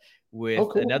Russia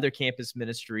with another campus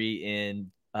ministry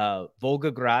in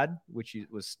Volgograd, which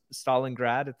was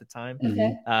Stalingrad at the time,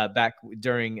 back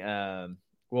during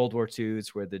World War II,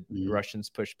 is where the Russians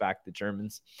pushed back the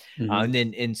Germans. And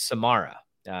then in Samara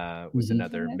was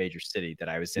another major city that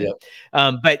I was in.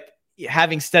 But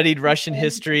having studied Russian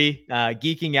history,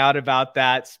 geeking out about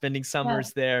that, spending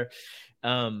summers there,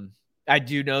 I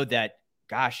do know that,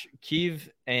 gosh, Kyiv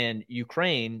and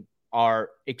Ukraine are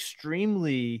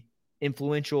extremely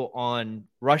influential on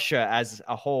Russia as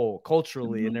a whole,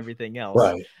 culturally and everything else.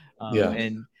 Right.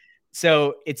 And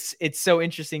so it's so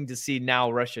interesting to see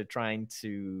now Russia trying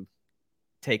to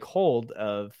take hold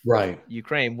of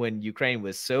Ukraine, when Ukraine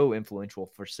was so influential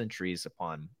for centuries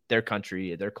upon their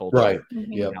country, their culture,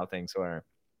 and how things were.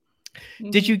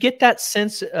 Did you get that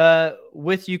sense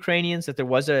with Ukrainians that there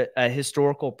was a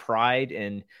historical pride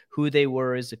in who they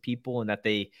were as a people, and that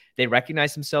they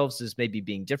recognize themselves as maybe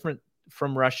being different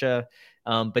from Russia,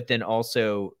 but then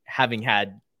also having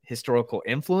had historical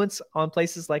influence on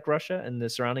places like Russia and the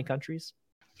surrounding countries?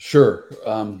 Sure.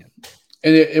 And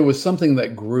it was something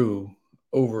that grew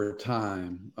over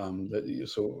time.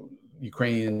 So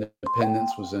Ukrainian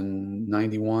independence was in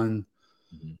 91.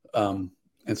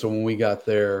 And so when we got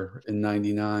there in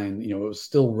 99, it was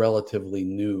still relatively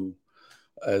new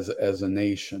as a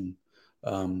nation.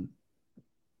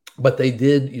 But they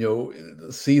did,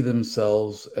 see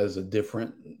themselves as a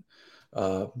different,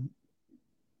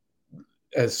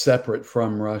 as separate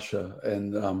from Russia.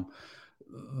 And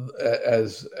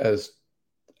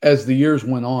as the years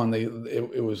went on,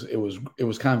 it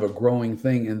was kind of a growing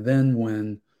thing. And then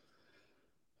when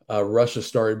Russia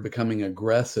started becoming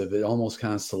aggressive, it almost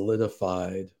kind of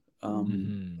solidified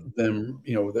them,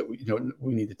 that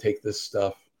we need to take this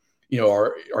stuff,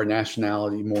 our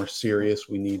nationality more serious.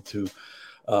 We need to,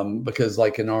 because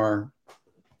like in our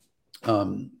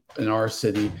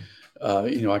city, for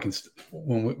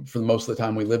the most of the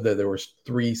time we lived there was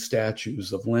 3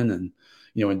 statues of Lenin,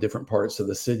 in different parts of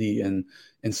the city. And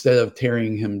instead of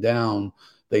tearing him down,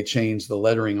 they changed the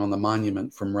lettering on the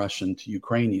monument from Russian to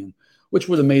Ukrainian, which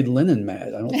would have made Lenin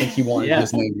mad. I don't think he wanted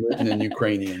his name written in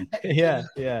Ukrainian.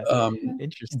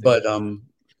 Interesting. But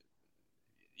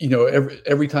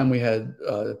every time we had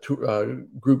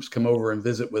groups come over and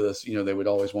visit with us, they would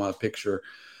always want a picture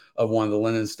of one of the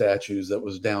Lenin statues that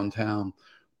was downtown.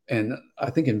 And I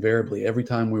think invariably, every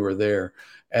time we were there,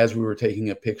 as we were taking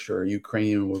a picture, a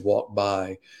Ukrainian would walk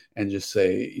by and just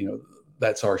say,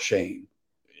 that's our shame.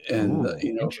 And,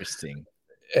 interesting.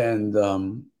 And,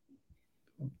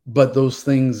 but those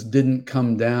things didn't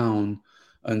come down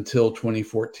until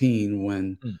 2014,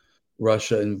 when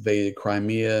Russia invaded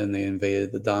Crimea and they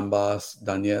invaded the Donbass,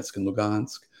 Donetsk, and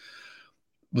Lugansk.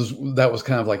 That was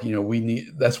kind of like,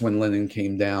 that's when Lenin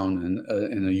came down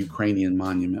and a Ukrainian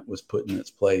monument was put in its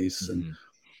place. And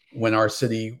when our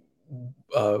city,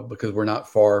 because we're not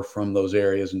far from those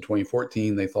areas, in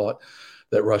 2014, they thought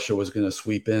that Russia was going to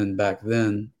sweep in. Back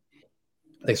then,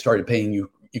 they started painting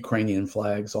Ukrainian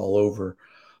flags all over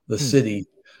the city,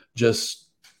 just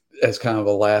as kind of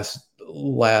a last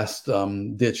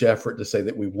ditch effort to say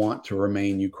that we want to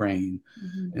remain Ukraine,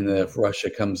 and that if Russia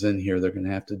comes in here, they're going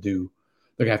to have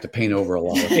to paint over a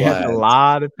lot of flags. A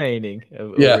lot of painting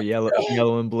over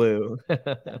yellow and blue,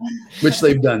 which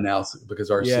they've done now,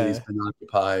 because our city's been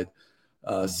occupied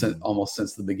almost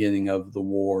since the beginning of the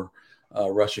war.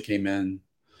 Russia came in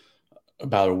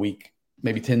about a week,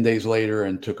 maybe 10 days later,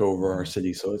 and took over our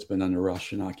city. So it's been under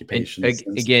Russian occupation.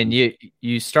 Again, you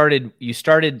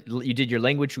did your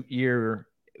language year.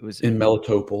 It was in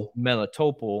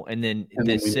Melitopol, and then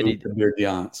the city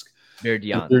Berdyansk.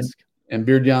 And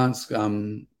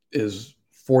Berdyansk is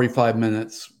 45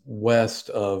 minutes west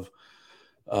of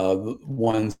the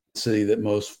one city that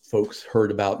most folks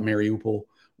heard about, Mariupol,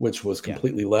 which was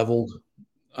completely leveled.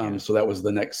 So that was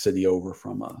the next city over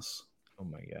from us. Oh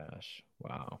my gosh.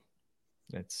 Wow.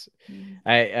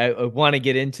 I want to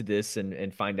get into this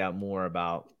and find out more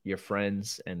about your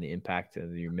friends and the impact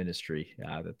of your ministry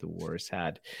that the war has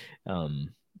had,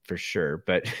 for sure.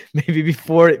 But maybe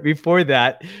before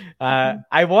that,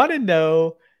 I want to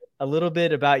know a little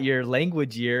bit about your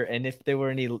language year, and if there were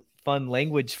any fun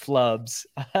language flubs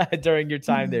during your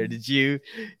time there. Did you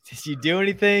do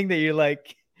anything that you're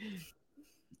like,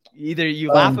 either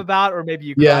you laugh about or maybe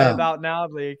you cry about now?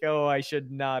 Like, oh, I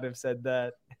should not have said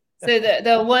that. So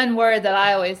the one word that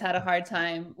I always had a hard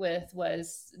time with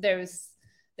was there's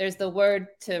the word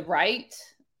to write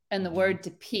and the word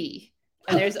to pee.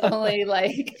 And there's only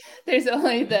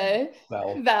the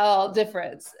vowel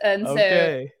difference. And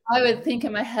so I would think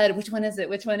in my head, which one is it?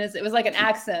 Which one is it? It was like an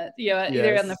accent,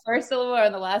 either on the first syllable or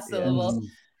on the last syllable.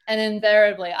 And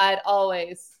invariably, I'd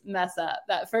always mess up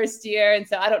that first year. And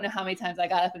so I don't know how many times I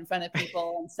got up in front of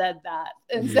people and said that.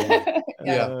 And so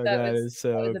that is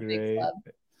so great.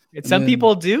 And some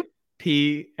people do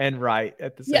pee and write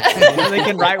at the same time. They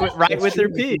can write with their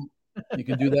pee. You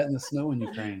can do that in the snow in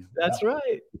Ukraine. That's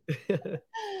right.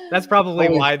 That's probably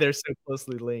why they're so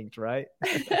closely linked, right?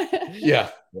 Yeah.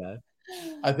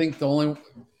 I think the only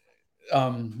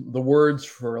the words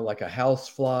for like a house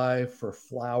fly, for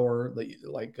flour,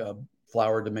 like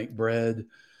flour to make bread,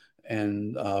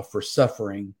 and for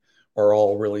suffering are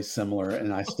all really similar.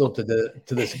 And I still to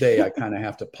this day I kind of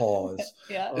have to pause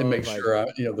and make sure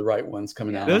the right one's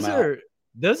coming out.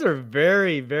 Those are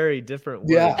very, very different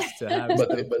words to have, but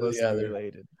they're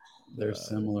related. They're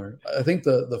similar. I think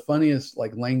the funniest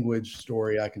like language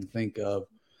story I can think of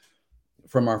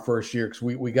from our first year, because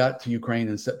we got to Ukraine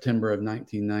in September of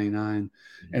 1999,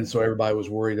 and so everybody was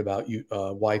worried about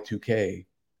Y2K.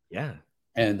 Yeah,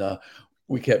 and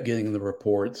we kept getting the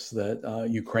reports that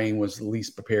Ukraine was the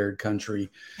least prepared country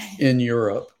in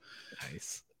Europe.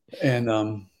 Nice.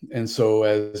 And so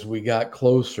as we got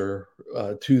closer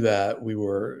to that, we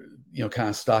were, kind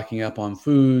of stocking up on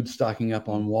food, stocking up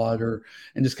on water,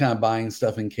 and just kind of buying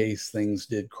stuff in case things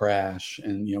did crash.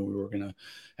 And, we were going to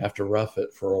have to rough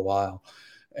it for a while.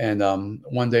 And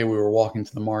one day we were walking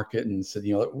to the market and said,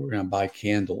 we're going to buy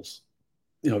candles,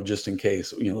 just in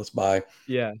case, let's buy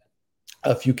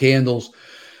a few candles.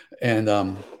 And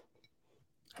we're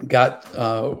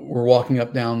walking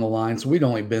up down the line. So we'd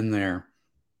only been there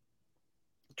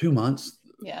 2 months.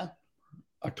 Yeah.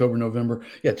 October, November.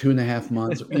 Yeah. 2.5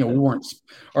 months.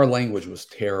 Our language was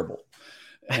terrible.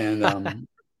 And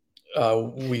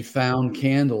we found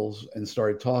candles and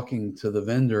started talking to the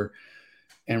vendor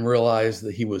and realized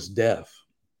that he was deaf,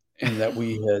 and that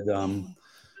we had,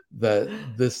 that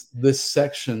this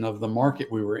section of the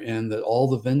market we were in, that all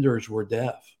the vendors were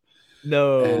deaf.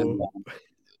 No.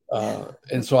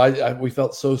 And so we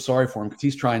felt so sorry for him, because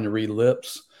he's trying to read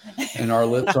lips, and our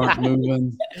lips aren't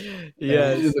moving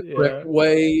the correct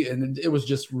way. And it was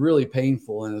just really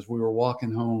painful. And as we were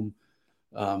walking home,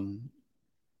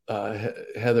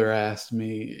 Heather asked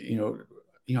me,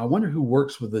 I wonder who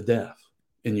works with the deaf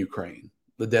in Ukraine,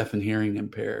 the deaf and hearing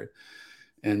impaired.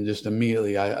 And just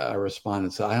immediately I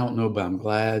responded, so I don't know, but I'm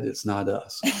glad it's not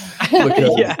us.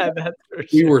 Because that's for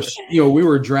sure. we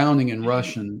were drowning in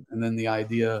Russian, and then the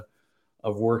idea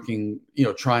of working,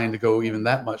 trying to go even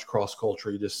that much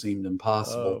cross-culture just seemed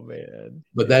impossible. Oh, man.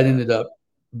 But that ended up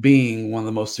being one of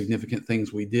the most significant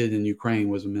things we did in Ukraine,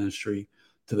 was a ministry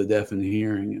to the deaf and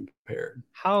hearing impaired.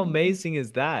 How amazing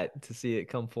is that to see it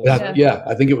come full? Yeah,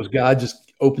 I think it was God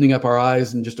just opening up our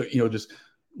eyes and just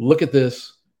look at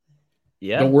this.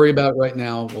 Yeah. Don't worry about it right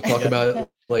now. We'll talk about it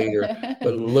later,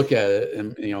 but look at it.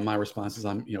 And, my response is,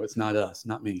 it's not us,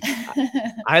 not me.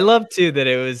 I love too that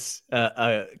it was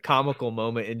a comical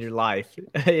moment in your life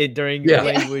during your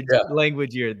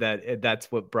language year,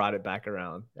 that's what brought it back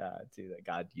around to that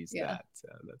God used that. So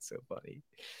that's so funny.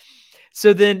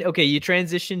 So then, okay, you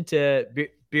transitioned to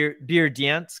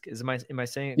Berdyansk. Am I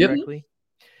saying it correctly?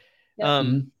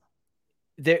 Yep.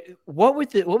 What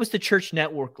was the church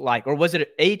network like, or was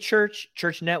it a church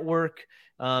network?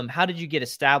 How did you get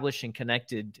established and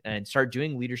connected and start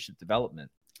doing leadership development?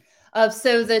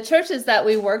 So the churches that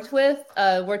we worked with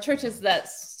were churches that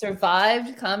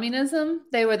survived communism.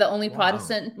 They were the only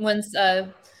Protestant once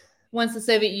the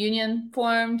Soviet Union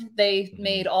formed. They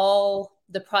made all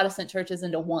the Protestant churches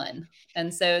into one,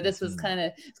 and so this was kind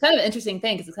of an interesting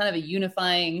thing, because it's kind of a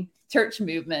unifying church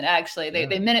movement. Actually,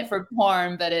 they meant it for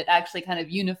harm, but it actually kind of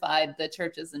unified the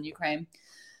churches in Ukraine.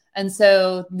 And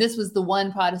so this was the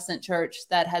one Protestant church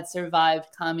that had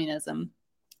survived communism.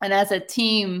 And as a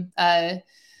team,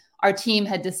 our team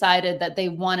had decided that they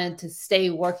wanted to stay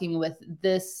working with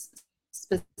this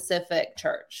specific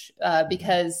church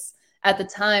because at the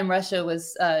time Russia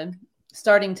was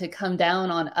starting to come down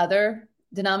on other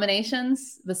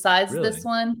denominations besides this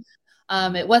one.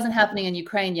 It wasn't happening in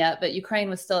Ukraine yet, but Ukraine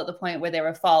was still at the point where they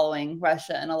were following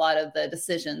Russia and a lot of the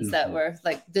decisions that were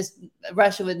like this.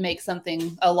 Russia would make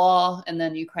something a law, and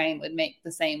then Ukraine would make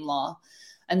the same law.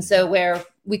 And so where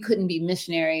we couldn't be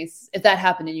missionaries, if that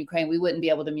happened in Ukraine, we wouldn't be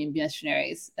able to be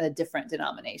missionaries at a different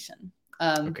denomination.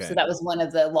 So that was one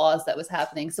of the laws that was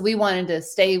happening. So we wanted to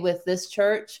stay with this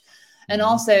church, and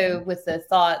also with the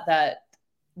thought that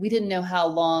we didn't know how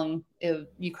long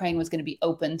Ukraine was going to be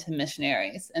open to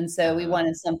missionaries. And so we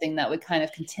wanted something that would kind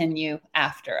of continue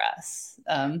after us.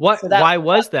 Why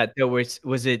was that?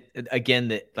 Was it, again,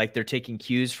 that like they're taking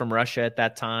cues from Russia at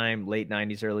that time, late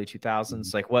 90s, early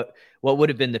 2000s? Like what would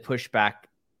have been the pushback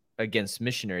against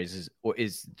missionaries?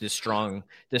 Is the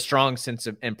strong sense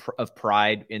of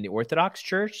pride in the Orthodox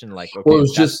Church, and like, okay, well, it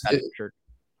was that's church.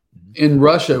 In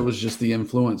Russia, it was just the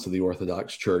influence of the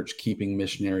Orthodox Church keeping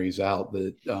missionaries out.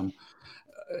 That I'm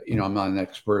not an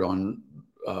expert on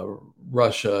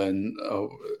Russia,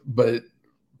 but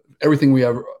everything we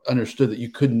ever understood that you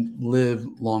couldn't live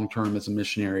long term as a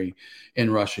missionary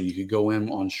in Russia. You could go in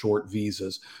on short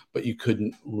visas, but you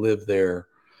couldn't live there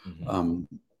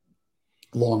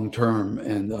long term.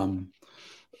 And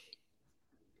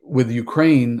with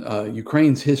Ukraine,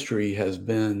 Ukraine's history has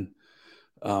been,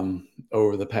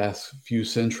 over the past few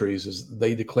centuries, is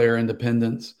they declare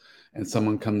independence and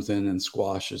someone comes in and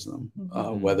squashes them,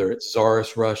 whether it's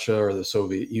Tsarist Russia or the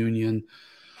Soviet Union,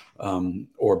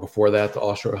 or before that, the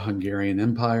Austro-Hungarian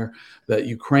Empire. That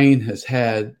Ukraine has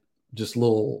had just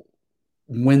little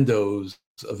windows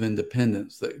of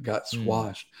independence that got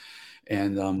squashed.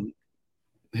 And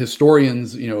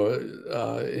historians,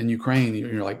 in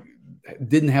Ukraine, like,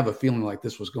 didn't have a feeling like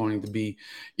this was going to be,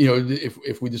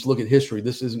 if we just look at history,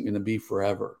 this isn't going to be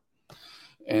forever.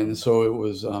 And so it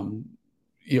was,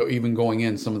 even going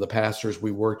in, some of the pastors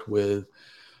we worked with,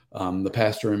 the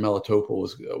pastor in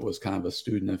Melitopol was kind of a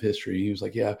student of history. He was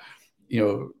like, yeah,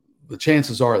 the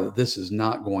chances are that this is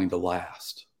not going to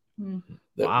last.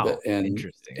 Wow.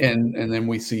 Interesting. And then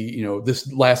we see,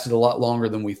 this lasted a lot longer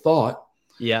than we thought.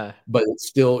 Yeah. But it's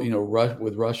still,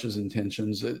 with Russia's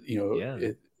intentions,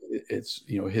 it's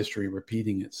history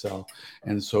repeating itself.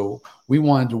 And so we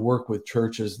wanted to work with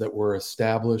churches that were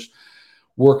established,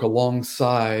 work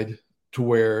alongside, to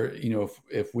where,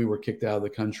 if we were kicked out of the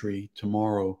country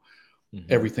tomorrow,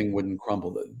 everything wouldn't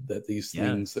crumble, that these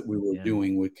things that we were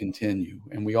doing would continue.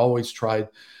 And we always tried,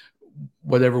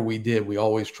 whatever we did, we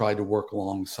always tried to work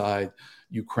alongside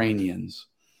Ukrainians.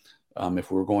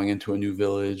 If we were going into a new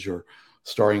village or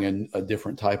starting a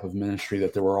different type of ministry,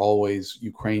 that there were always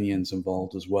Ukrainians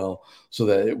involved as well, so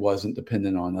that it wasn't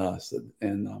dependent on us.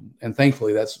 And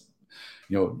thankfully, that's,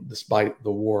 despite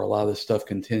the war, a lot of this stuff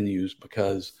continues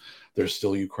because there's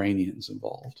still Ukrainians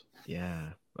involved. Yeah.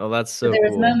 Well, that's so there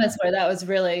was cool. moments where that was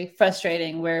really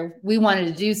frustrating, where we wanted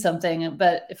to do something,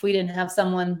 but if we didn't have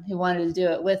someone who wanted to do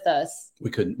it with us,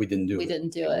 we didn't do it.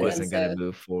 It wasn't going to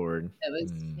move forward. It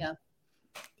was,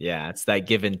 Yeah, it's that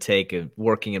give and take of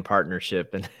working in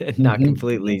partnership and not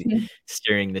completely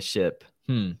steering the ship.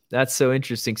 That's so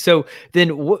interesting. So then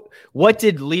what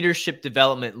did leadership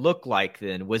development look like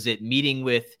then? Was it meeting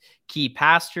with key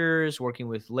pastors, working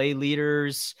with lay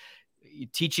leaders,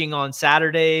 teaching on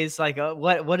Saturdays? Like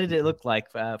what did it look like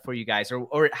for you guys?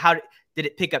 Or how did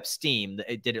it pick up steam?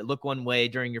 Did it look one way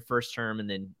during your first term and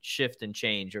then shift and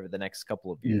change over the next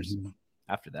couple of years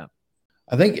after that?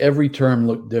 I think every term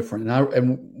looked different.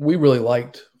 And we really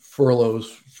liked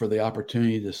furloughs for the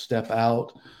opportunity to step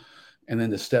out and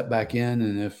then to step back in.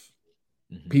 And if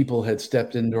people had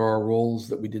stepped into our roles,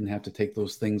 that we didn't have to take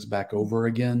those things back over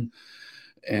again.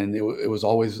 And it was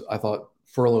always, I thought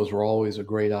furloughs were always a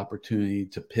great opportunity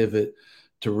to pivot,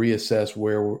 to reassess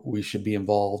where we should be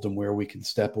involved and where we can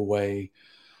step away.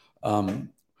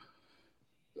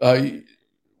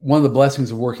 One of the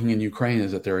blessings of working in Ukraine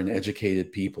is that they're an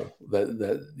educated people,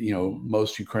 that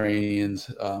most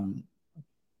Ukrainians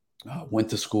went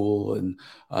to school and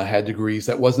had degrees.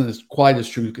 That wasn't quite as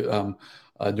true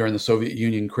during the Soviet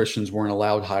Union. Christians weren't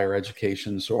allowed higher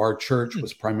education. So our church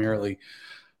was primarily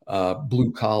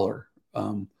blue collar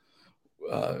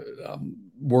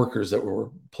workers that were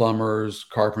plumbers,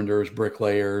 carpenters,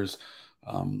 bricklayers,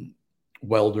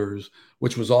 welders,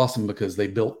 which was awesome because they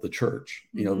built the church.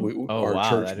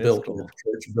 Church built the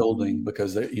church building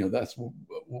because that's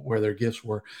where their gifts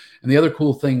were. And the other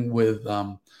cool thing with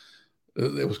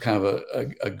it was kind of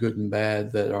a good and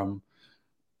bad, that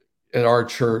at our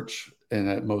church and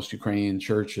at most Ukrainian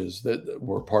churches that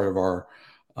were part of our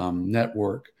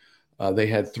network, they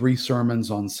had 3 sermons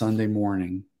on Sunday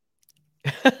morning,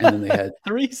 and then they had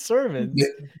 3 sermons.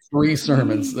 3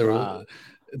 sermons. There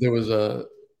was a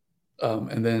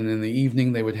and then in the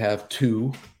evening they would have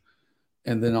 2,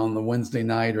 and then on the Wednesday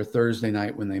night or Thursday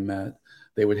night when they met,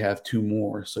 they would have 2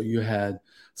 more. So you had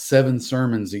 7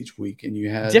 sermons each week, and you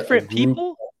had different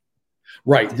people.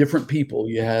 Right, different people.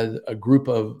 You had a group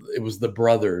of, it was the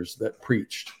brothers that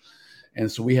preached,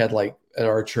 And so we had like at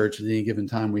our church at any given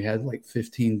time, we had like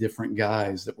 15 different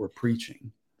guys that were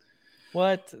preaching.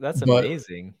 What? That's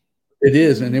amazing. It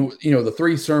is. And the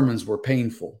 3 sermons were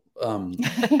painful.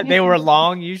 They were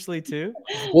long usually too.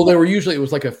 Well, it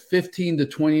was like a 15 to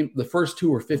 20. The first 2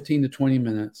 were 15 to 20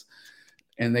 minutes,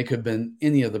 and they could have been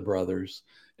any of the brothers.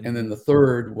 And then the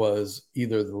third was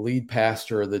either the lead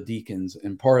pastor or the deacons.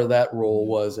 And part of that role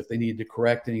was if they needed to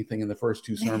correct anything in the first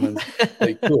 2 sermons,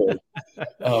 they could.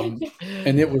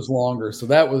 And it was longer. So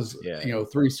that was,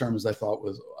 3 sermons I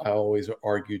always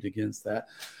argued against that.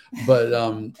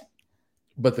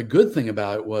 But the good thing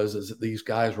about it is that these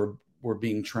guys were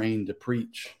being trained to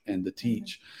preach and to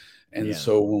teach. And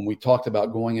so when we talked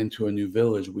about going into a new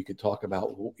village, we could talk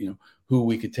about, who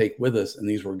we could take with us. And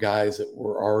these were guys that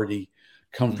were already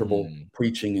comfortable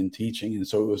preaching and teaching. And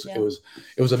so it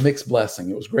was a mixed blessing.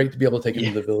 It was great to be able to take it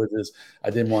into the villages. I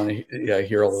didn't want to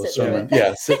hear all those sermons.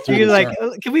 Sit through. You're like,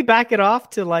 can we back it off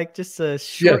to like just a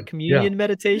short communion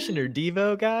meditation or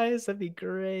Devo, guys? That'd be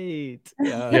great.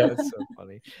 That's so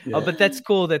funny. But that's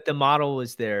cool that the model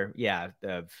was there.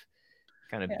 Of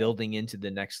kind of building into the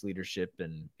next leadership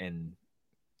and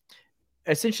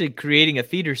essentially creating a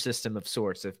feeder system of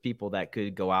sorts of people that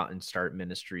could go out and start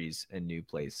ministries in new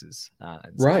places.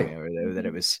 Right. That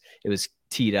it was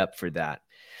teed up for that.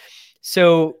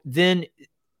 So then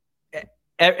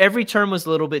every term was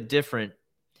a little bit different,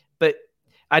 but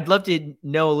I'd love to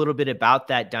know a little bit about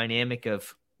that dynamic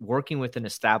of working with an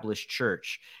established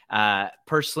church.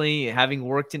 Personally, having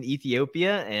worked in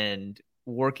Ethiopia and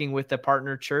working with a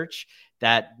partner church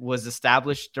that was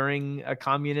established during a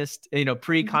communist,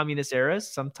 pre-communist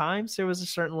eras, sometimes there was a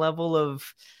certain level of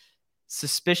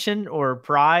suspicion or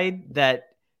pride that,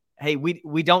 hey,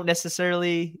 we don't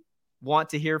necessarily want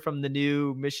to hear from the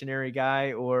new missionary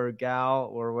guy or gal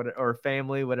or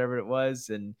family, whatever it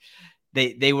was. And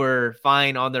they were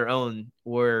fine on their own,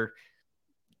 or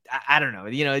I don't know,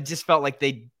 it just felt like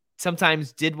they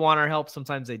sometimes did want our help.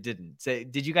 Sometimes they didn't. So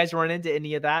did you guys run into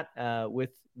any of that with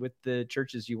the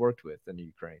churches you worked with in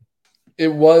Ukraine? It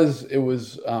was, there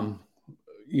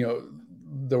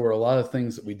were a lot of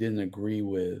things that we didn't agree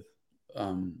with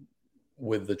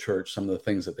the church, some of the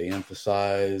things that they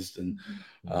emphasized, and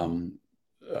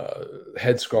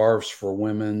headscarves for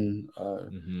women,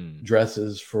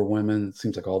 dresses for women. It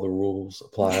seems like all the rules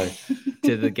apply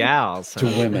to the gals, to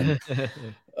women.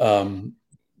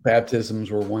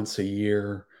 Baptisms were once a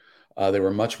year. They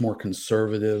were much more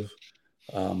conservative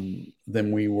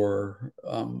than we were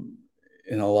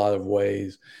in a lot of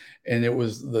ways. And it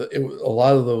was a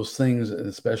lot of those things, and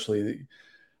especially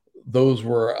those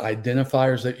were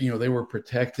identifiers that, they were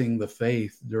protecting the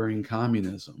faith during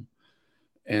communism,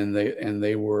 and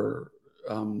they were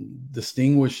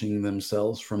distinguishing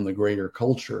themselves from the greater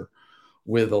culture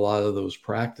with a lot of those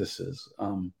practices.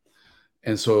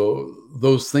 And so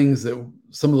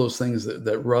some of those things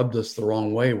that rubbed us the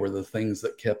wrong way were the things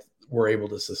that were able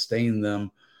to sustain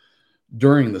them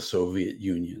during the Soviet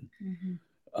Union.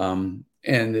 And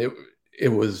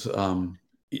it was some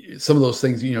of those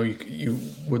things, you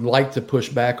would like to push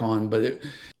back on, but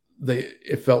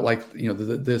it felt like,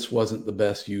 that this wasn't the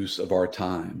best use of our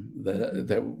time,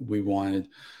 that we wanted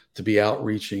to be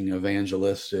outreaching,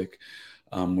 evangelistic.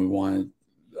 We wanted,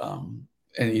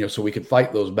 and, so we could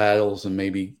fight those battles and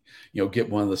maybe, get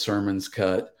one of the sermons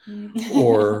cut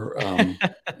or,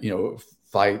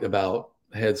 fight about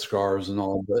headscarves and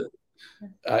all, but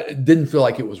it didn't feel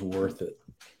like it was worth it.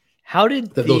 How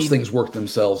did those things work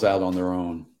themselves out on their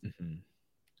own?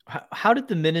 How did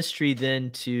the ministry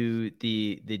then to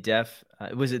the deaf,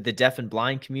 was it the deaf and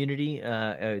blind community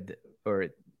or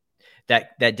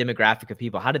that demographic of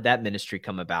people? How did that ministry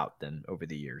come about then over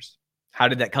the years? How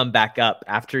did that come back up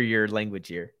after your language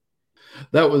year?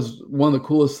 That was one of the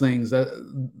coolest things.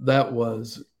 That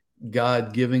was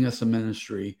God giving us a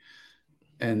ministry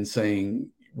and saying,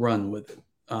 run with it.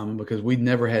 Because we'd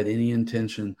never had any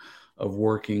intention of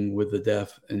working with the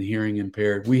deaf and hearing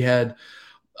impaired. We had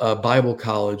a Bible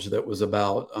college that was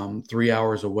about 3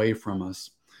 hours away from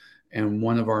us. And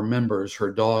one of our members,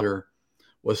 her daughter,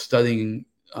 was studying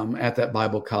at that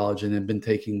Bible college and had been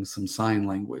taking some sign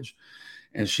language.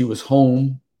 And she was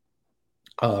home,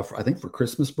 I think for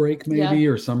Christmas break, maybe,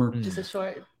 or summer. Just a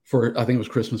short. I think it was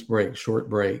Christmas break, short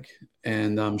break.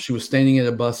 And she was standing at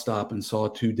a bus stop and saw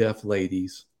 2 deaf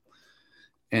ladies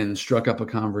and struck up a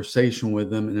conversation with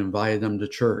them and invited them to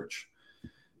church.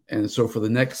 And so for the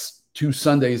next 2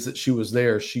 Sundays that she was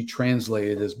there, she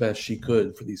translated as best she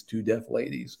could for these 2 deaf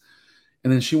ladies.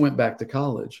 And then she went back to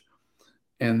college.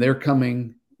 And they're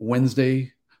coming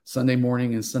Wednesday, Sunday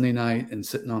morning, and Sunday night and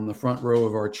sitting on the front row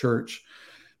of our church,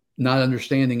 not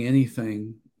understanding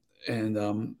anything.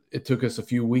 it took us a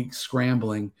few weeks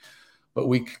scrambling, but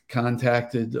we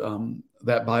contacted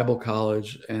that Bible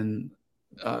college and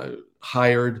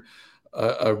hired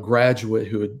a graduate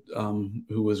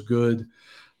who was good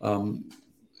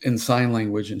in sign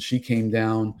language, and she came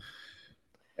down,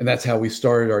 and that's how we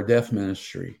started our deaf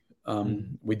ministry.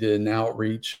 We did an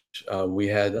outreach. We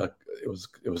had it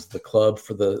was the club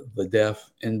for the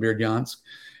deaf in Berdyansk.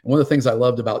 And one of the things I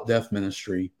loved about deaf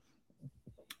ministry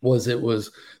was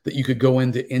that you could go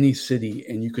into any city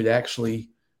and you could actually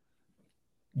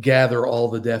gather all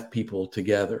the deaf people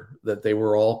together, that they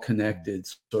were all connected.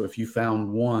 So if you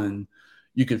found one,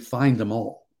 you could find them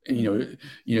all. And,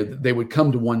 they would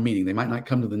come to one meeting. They might not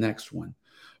come to the next one,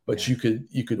 but you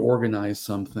could organize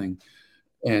something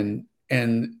and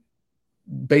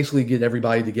basically get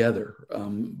everybody together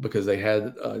because they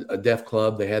had a deaf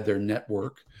club. They had their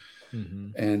network.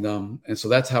 And so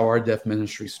that's how our deaf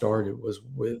ministry started, was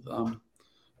with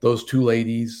those two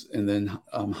ladies, and then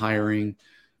hiring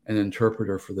an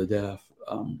interpreter for the deaf.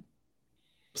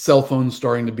 Cell phones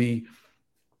starting to be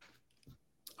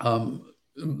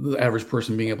the average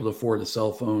person being able to afford a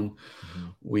cell phone.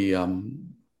 We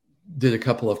did a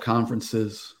couple of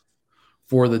conferences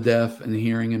for the deaf and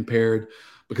hearing impaired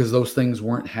because those things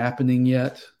weren't happening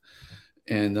yet.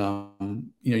 And,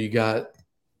 you got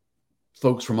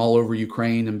folks from all over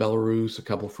Ukraine and Belarus, a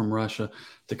couple from Russia,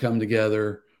 to come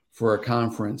together for a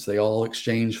conference. They all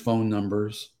exchange phone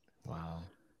numbers. Wow.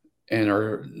 And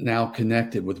are now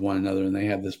connected with one another, and they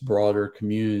have this broader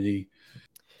community.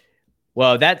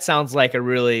 Well, that sounds like a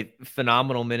really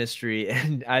phenomenal ministry.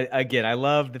 And I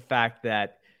love the fact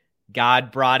that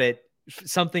God brought it,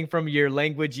 something from your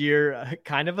language year,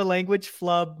 kind of a language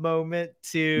flub moment,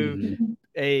 to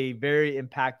a very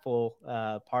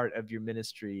impactful part of your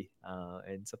ministry,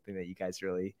 and something that you guys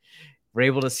really were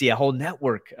able to see a whole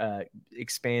network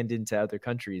expand into other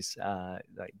countries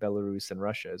like Belarus and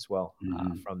Russia as well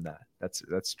from that.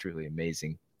 That's truly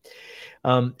amazing.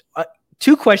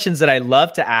 Two questions that I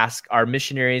love to ask our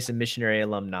missionaries and missionary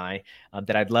alumni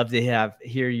that I'd love to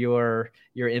hear your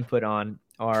input on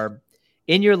are: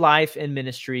 in your life and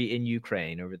ministry in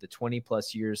Ukraine, over the 20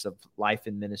 plus years of life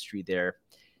and ministry there,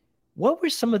 what were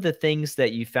some of the things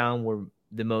that you found were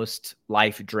the most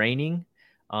life draining?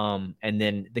 And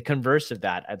then the converse of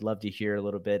that, I'd love to hear a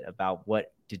little bit about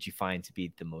what did you find to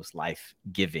be the most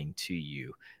life-giving to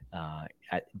you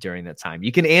during that time.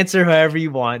 You can answer however you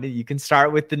want. You can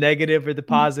start with the negative or the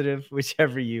positive,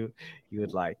 whichever you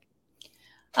would like.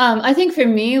 I think for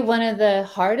me, one of the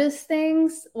hardest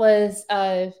things was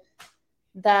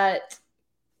that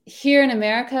here in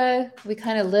America, we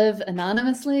kind of live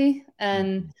anonymously,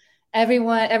 and every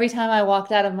time I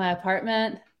walked out of my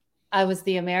apartment, I was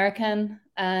the American,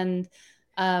 and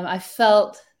I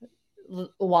felt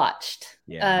watched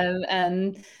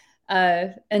and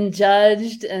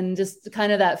judged, and just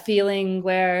kind of that feeling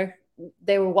where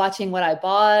they were watching what I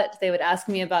bought. They would ask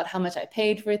me about how much I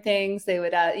paid for things. They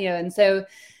would, and so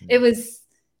it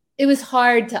was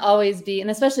hard to always be,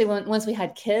 and especially once we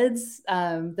had kids,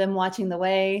 them watching the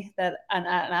way that, and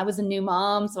I was a new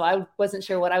mom, so I wasn't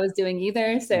sure what I was doing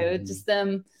either. So just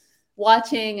them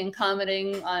watching and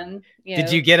commenting on,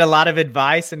 Did you get a lot of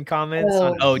advice and comments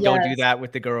on, yes. Don't do that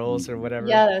with the girls or whatever?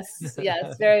 Yes,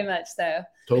 very much so.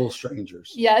 Total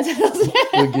strangers. Yes.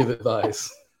 We give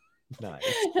advice. Nice.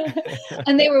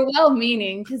 And they were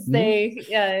well-meaning, because they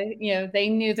they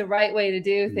knew the right way to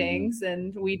do things,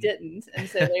 and we didn't, and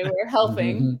so they were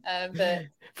helping. But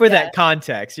for that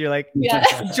context, you're like,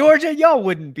 Georgia, y'all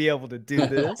wouldn't be able to do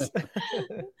this.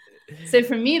 So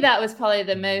for me, that was probably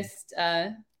the most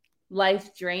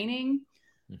life draining.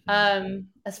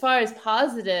 As far as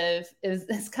positive,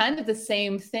 it's kind of the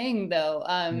same thing though,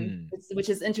 which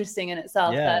is interesting in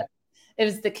itself. That it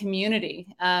was the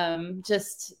community,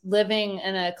 just living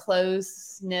in a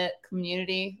close-knit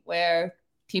community where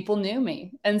people knew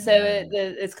me. And so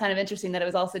it's kind of interesting that it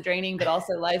was also draining, but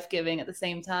also life-giving at the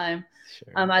same time.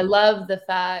 Sure. I love the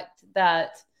fact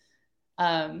that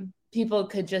people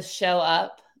could just show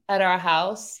up at our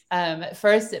house. At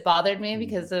first, it bothered me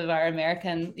because of our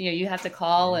American, you have to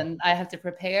call and I have to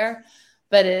prepare.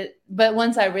 But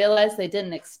once I realized they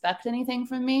didn't expect anything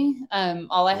from me,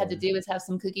 all I had to do was have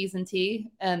some cookies and tea,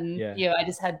 and I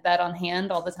just had that on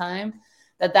hand all the time.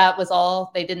 That was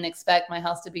all. They didn't expect my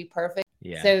house to be perfect.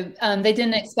 Yeah. So they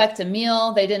didn't expect a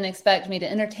meal. They didn't expect me to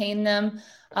entertain them,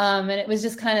 and it was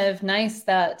just kind of nice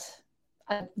that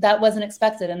that wasn't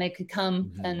expected, and they could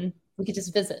come and we could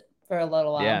just visit for a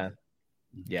little while.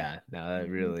 Yeah. No, that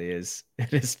really is.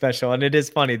 It is special, and it is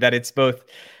funny that it's both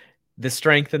the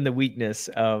strength and the weakness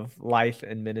of life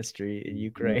and ministry in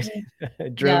Ukraine.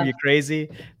 It drove Yeah. you crazy,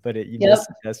 but you missed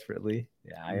it desperately.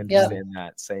 Yeah, I understand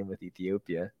that. Same with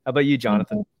Ethiopia. How about you,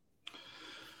 Jonathan?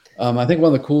 I think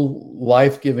one of the cool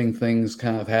life-giving things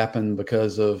kind of happened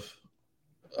because of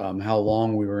how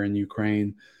long we were in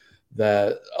Ukraine,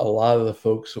 that a lot of the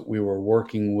folks that we were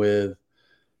working with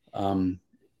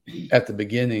at the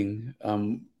beginning,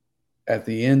 at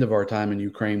the end of our time in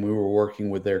Ukraine, we were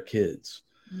working with their kids.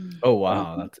 Oh,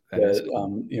 wow. That is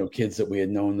cool. Kids that we had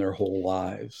known their whole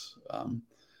lives.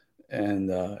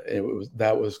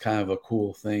 That was kind of a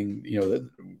cool thing, that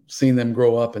seeing them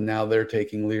grow up, and now they're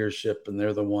taking leadership and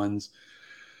they're the ones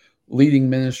leading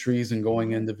ministries and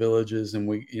going into villages.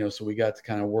 And so we got to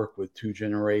kind of work with two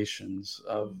generations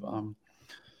of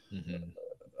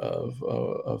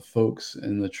folks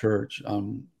in the church.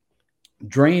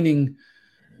 Draining.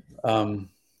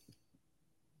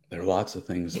 There are lots of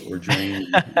things that were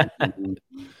draining.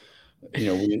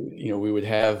 We would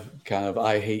have kind of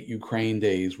I hate Ukraine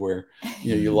days where,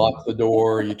 you lock the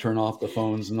door, you turn off the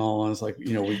phones and all. And it's like,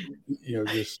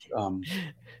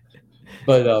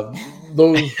 but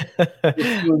those.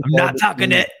 I'm not talking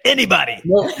to anybody.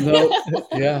 No,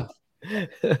 yeah.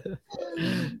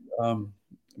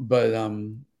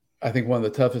 I think one of the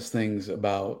toughest things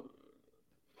about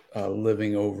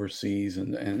living overseas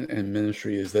and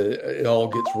ministry is that it all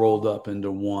gets rolled up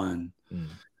into one.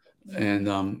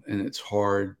 And it's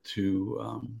hard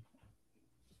to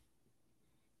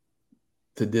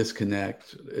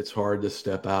disconnect. It's hard to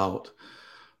step out.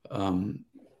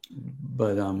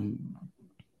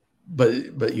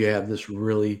 But you have this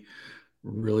really,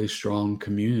 really strong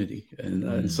community,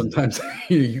 and sometimes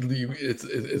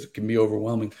it can be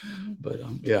overwhelming. But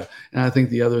and I think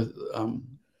the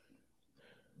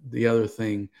other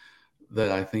thing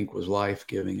that I think was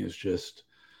life-giving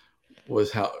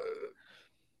was how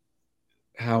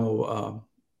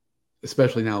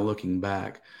especially now looking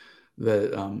back,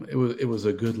 that it was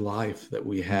a good life that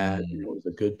we had. It was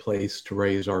a good place to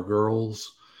raise our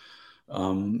girls.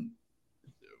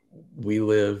 We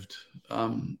lived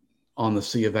on the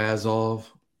Sea of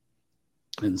Azov,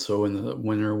 and so in the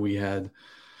winter we had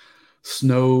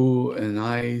snow and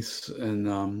ice,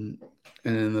 and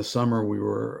in the summer we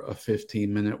were a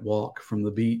 15-minute walk from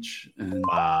the beach. And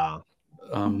wow.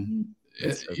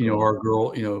 So cool. Our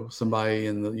girl, somebody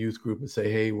in the youth group would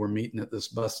say, "Hey, we're meeting at this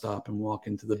bus stop," and walk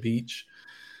into the beach.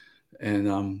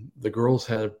 And the girls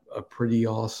had a pretty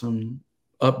awesome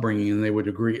upbringing, and they would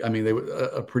agree. I mean, they would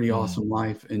a pretty awesome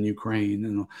life in Ukraine,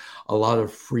 and a lot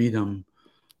of freedom.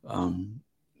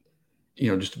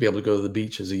 Just to be able to go to the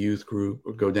beach as a youth group,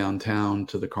 or go downtown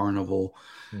to the carnival.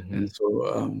 And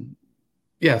so,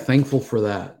 thankful for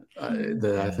that.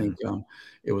 I think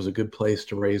it was a good place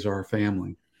to raise our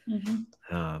family.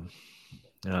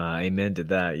 Amen to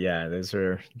that. Yeah, those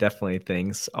are definitely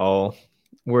things all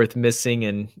worth missing,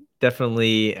 and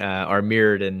definitely are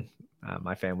mirrored in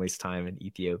my family's time in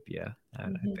Ethiopia.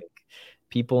 And I think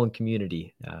people and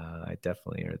community, I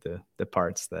definitely are the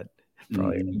parts that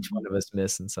probably each one of us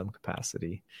miss in some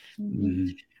capacity.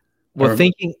 Well,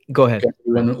 go ahead.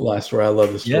 One last story. I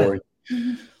love the story.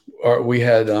 We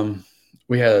had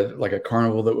like a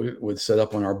carnival that we would set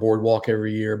up on our boardwalk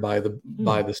every year by the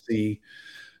sea.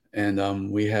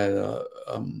 And we had a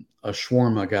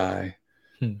shawarma guy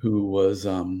who was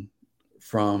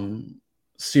from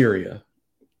Syria,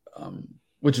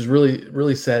 which is really,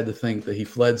 really sad to think that he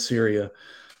fled Syria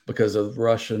because of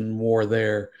Russian war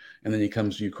there, and then he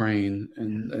comes to Ukraine,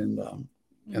 and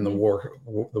the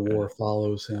war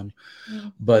follows him.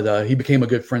 But he became a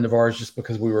good friend of ours just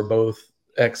because we were both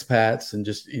expats, and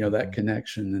just that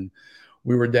connection. And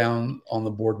we were down on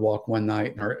the boardwalk one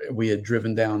night, and we had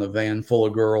driven down a van full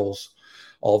of girls,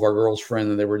 all of our girls' friends,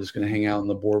 and they were just going to hang out on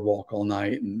the boardwalk all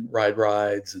night and ride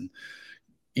rides and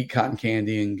eat cotton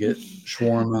candy and get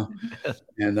shawarma.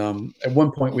 And at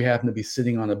one point, we happened to be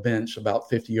sitting on a bench about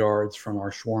 50 yards from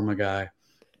our shawarma guy,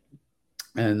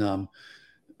 and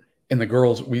the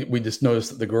girls, we just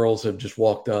noticed that the girls have just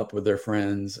walked up with their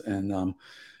friends, and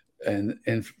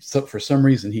so for some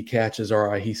reason he catches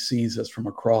our eye. He sees us from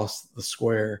across the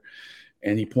square,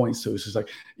 and he points to us. He's like,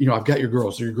 I've got your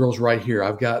girls. Your girls right here.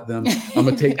 I've got them. I'm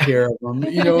gonna take care of them.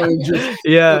 And just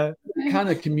the kind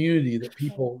of community that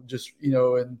people just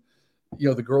and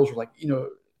the girls were like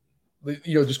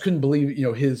just couldn't believe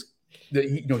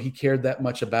he cared that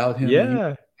much about him.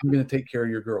 Yeah, I'm gonna take care of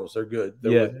your girls. They're good.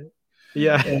 And,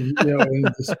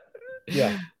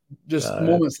 just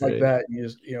moments like that.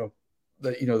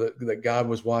 That God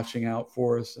was watching out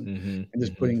for us, and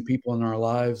just putting people in our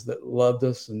lives that loved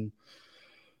us. And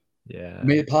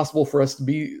made it possible for us to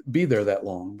be there that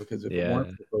long, because if it Yeah.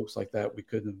 weren't for folks like that, we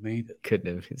couldn't have made it.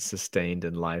 Couldn't have sustained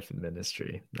in life and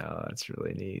ministry. No, that's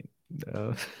really neat.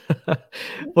 No.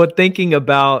 Well, thinking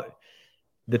about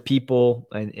the people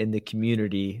and in the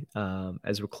community,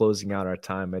 as we're closing out our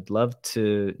time, I'd love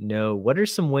to know, what are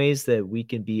some ways that we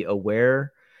can be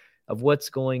aware of what's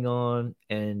going on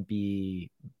and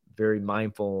be very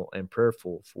mindful and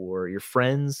prayerful for your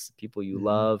friends, people you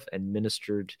love and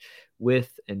ministered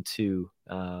with and to,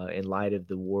 in light of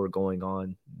the war going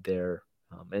on there,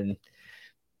 and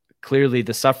clearly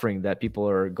the suffering that people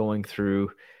are going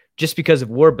through just because of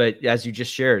war. But as you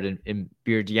just shared in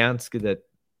Berdyansk, that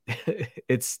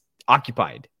it's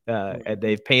occupied, and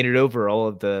they've painted over all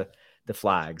of the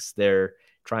flags. They're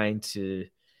trying to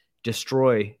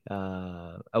destroy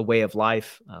a way of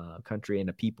life, a country, and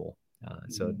a people.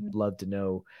 So I'd love to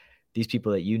know these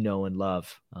people that you know and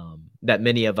love, that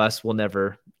many of us will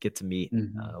never get to meet.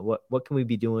 What can we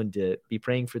be doing to be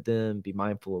praying for them, be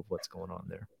mindful of what's going on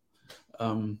there?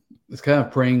 It's kind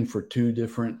of praying for two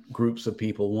different groups of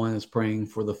people. One is praying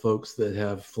for the folks that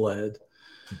have fled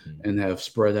and have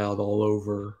spread out all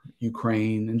over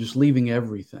Ukraine and just leaving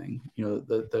everything. They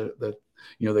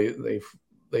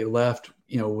left,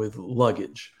 with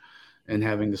luggage and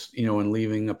having to, and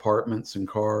leaving apartments and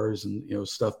cars and,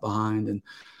 stuff behind, and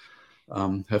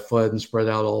have fled and spread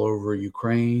out all over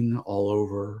Ukraine, all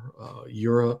over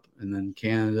Europe, and then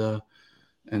Canada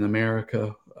and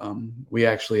America. We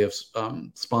actually have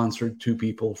sponsored two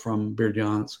people from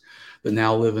Berdyansk that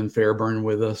now live in Fairburn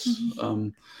with us.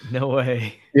 No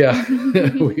way. Yeah.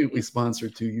 we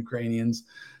sponsored two Ukrainians.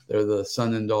 They're the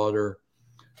son and daughter.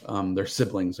 They're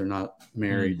siblings. They're not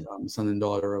married. Son and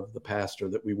daughter of the pastor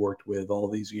that we worked with all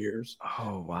these years.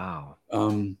 Oh, wow.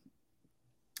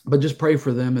 But just pray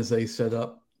for them as they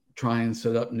try and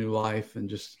set up new life, and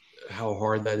just how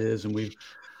hard that is. And we've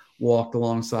walked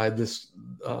alongside this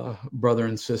brother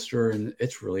and sister, and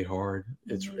it's really hard.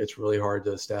 It's really hard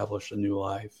to establish a new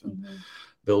life and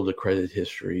build a credit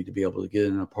history, to be able to get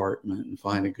an apartment and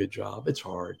find a good job. It's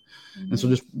hard. And so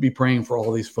just be praying for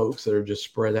all these folks that are just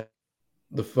spread out,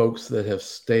 the folks that have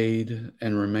stayed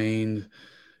and remained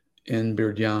in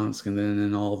Berdyansk, and then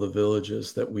in all the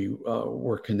villages that we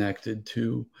were connected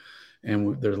to.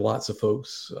 And there's lots of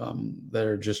folks that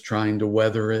are just trying to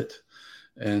weather it.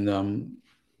 And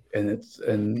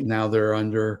now they're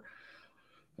under,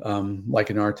 like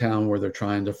in our town, where they're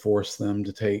trying to force them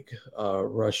to take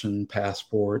Russian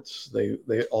passports. They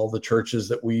all the churches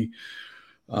that we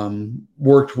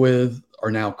worked with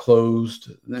are now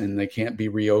closed, and they can't be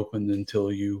reopened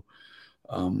until you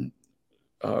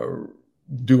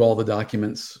do all the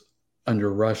documents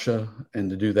under Russia. And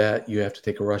to do that, you have to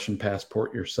take a Russian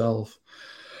passport yourself.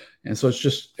 And so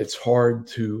it's hard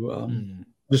to,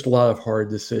 just a lot of hard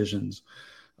decisions.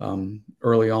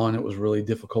 Early on, it was really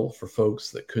difficult for folks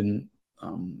that couldn't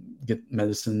get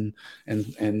medicine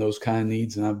and those kind of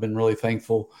needs. And I've been really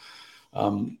thankful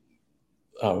when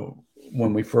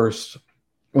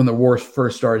the war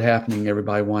first started happening,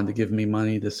 everybody wanted to give me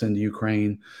money to send to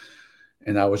Ukraine.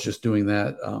 And I was just doing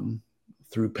that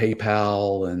through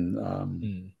PayPal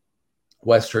and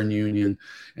Western Union.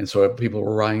 And so people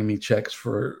were writing me checks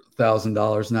for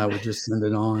 $1,000, and I would just send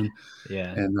it on.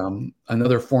 Yeah. And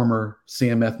another former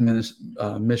CMF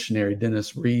missionary,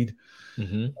 Dennis Reed,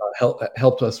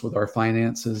 helped us with our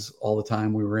finances all the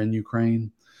time we were in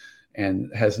Ukraine, and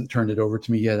hasn't turned it over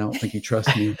to me yet. I don't think he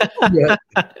trusts me yet.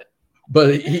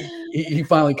 But he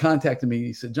finally contacted me.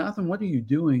 He said, "Jonathan, what are you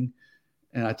doing?"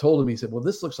 And I told him, he said, "Well,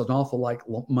 this looks an awful like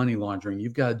money laundering.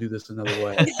 You've got to do this another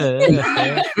way."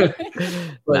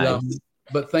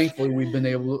 But thankfully, we've been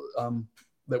able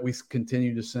that we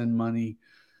continue to send money.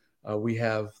 We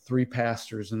have 3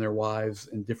 pastors and their wives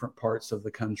in different parts of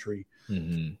the country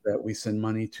that we send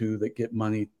money to, that get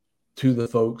money to the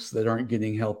folks that aren't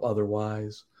getting help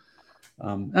otherwise.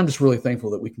 I'm just really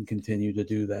thankful that we can continue to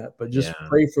do that. But just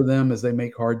pray for them as they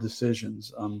make hard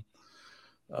decisions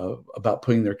about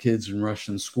putting their kids in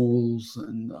Russian schools,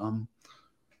 and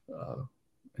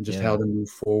just how to move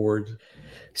forward.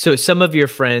 So some of your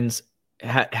friends,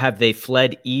 have they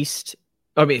fled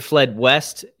fled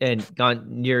west and gone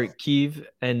near Kyiv,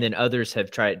 and then others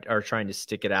are trying to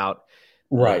stick it out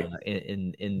right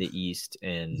in the east,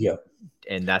 and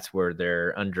and that's where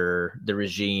they're under the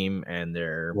regime, and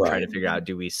they're trying to figure out,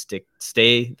 do we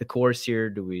stay the course here?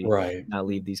 Do we not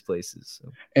leave these places?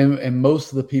 So. And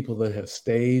most of the people that have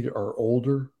stayed are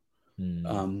older,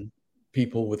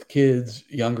 people with kids.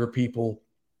 Younger people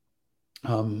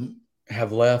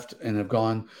have left and have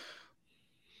gone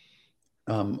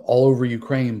all over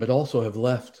Ukraine, but also have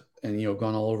left and,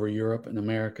 gone all over Europe and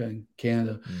America and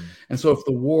Canada. And so if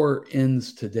the war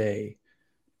ends today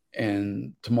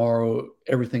and tomorrow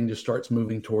everything just starts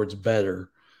moving towards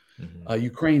better,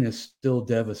 Ukraine is still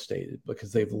devastated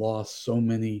because they've lost so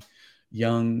many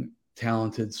young,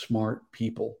 talented, smart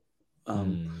people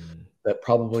that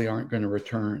probably aren't going to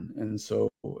return. And so,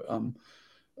 a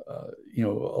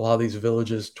lot of these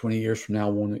villages 20 years from now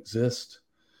won't exist.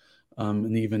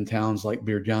 And even towns like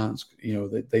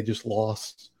Berdyansk, they just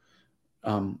lost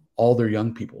all their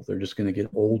young people. They're just going to get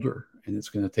older, and it's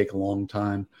going to take a long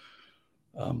time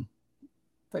for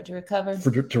it to recover.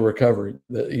 To recover.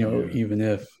 Even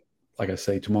if, like I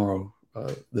say, tomorrow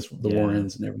the war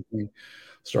ends and everything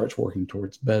starts working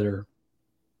towards better.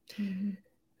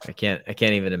 I can't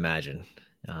even imagine.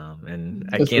 And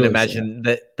I can't imagine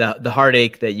that the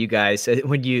heartache that you guys,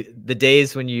 the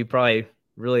days when you probably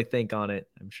really think on it,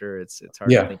 I'm sure it's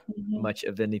hard to think much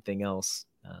of anything else.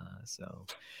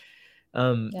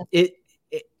 It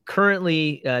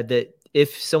currently that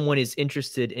if someone is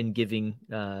interested in giving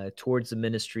towards the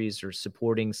ministries or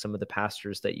supporting some of the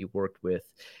pastors that you worked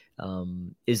with,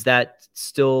 is that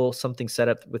still something set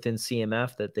up within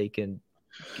CMF that they could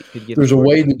give? There's a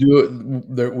way to do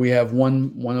it. We have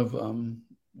one of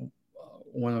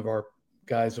our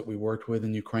guys that we worked with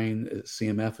in Ukraine,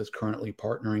 CMF is currently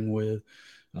partnering with.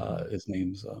 His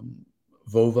name's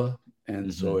Vova.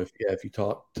 And so if you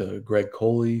talk to Greg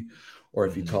Coley or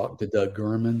if you talk to Doug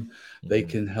Gurman, they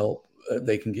can help.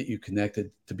 They can get you connected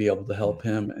to be able to help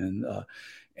him.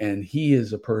 And he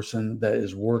is a person that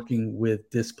is working with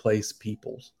displaced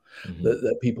peoples,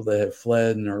 the people that have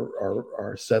fled and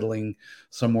are settling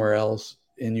somewhere else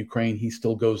in Ukraine. He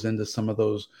still goes into some of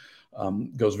those,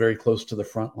 goes very close to the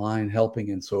front line helping.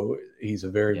 And so he's a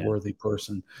very worthy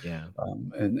person.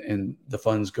 And the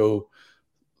funds go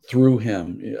through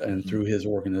him and through his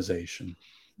organization.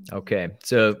 Okay.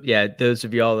 So those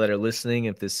of y'all that are listening,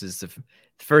 if this is the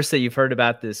first that you've heard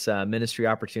about this ministry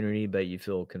opportunity, but you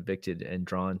feel convicted and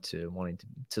drawn to wanting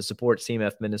to support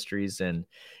CMF ministries and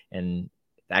the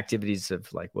activities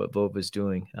of like what Vova is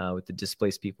doing with the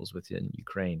displaced peoples within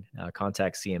Ukraine,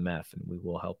 contact CMF and we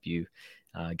will help you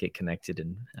get connected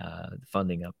and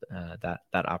funding up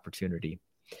that opportunity.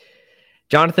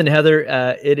 Jonathan, Heather,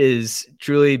 it has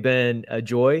truly been a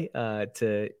joy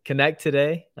to connect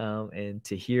today and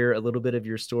to hear a little bit of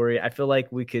your story. I feel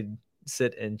like we could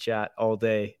sit and chat all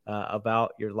day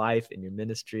about your life and your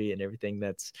ministry and everything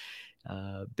that's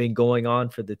been going on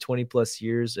for the 20 plus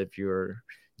years of your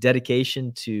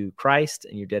dedication to Christ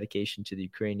and your dedication to the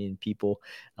Ukrainian people.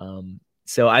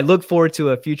 So I look forward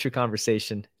to a future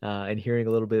conversation and hearing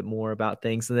a little bit more about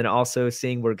things, and then also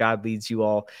seeing where God leads you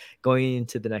all going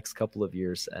into the next couple of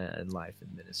years in life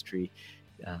and ministry.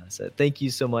 So thank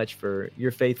you so much for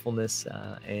your faithfulness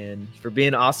and for being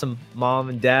an awesome mom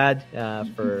and dad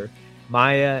for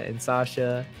Maya and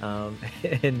Sasha,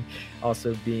 and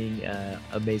also being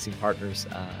amazing partners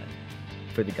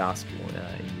for the gospel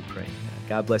in Ukraine.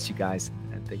 God bless you guys,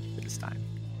 and thank you for this time.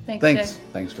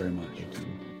 Thanks very much.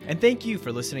 And thank you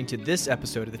for listening to this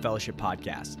episode of the Fellowship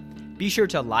Podcast. Be sure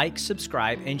to like,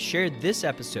 subscribe, and share this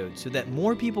episode so that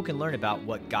more people can learn about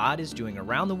what God is doing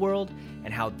around the world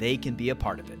and how they can be a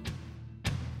part of it.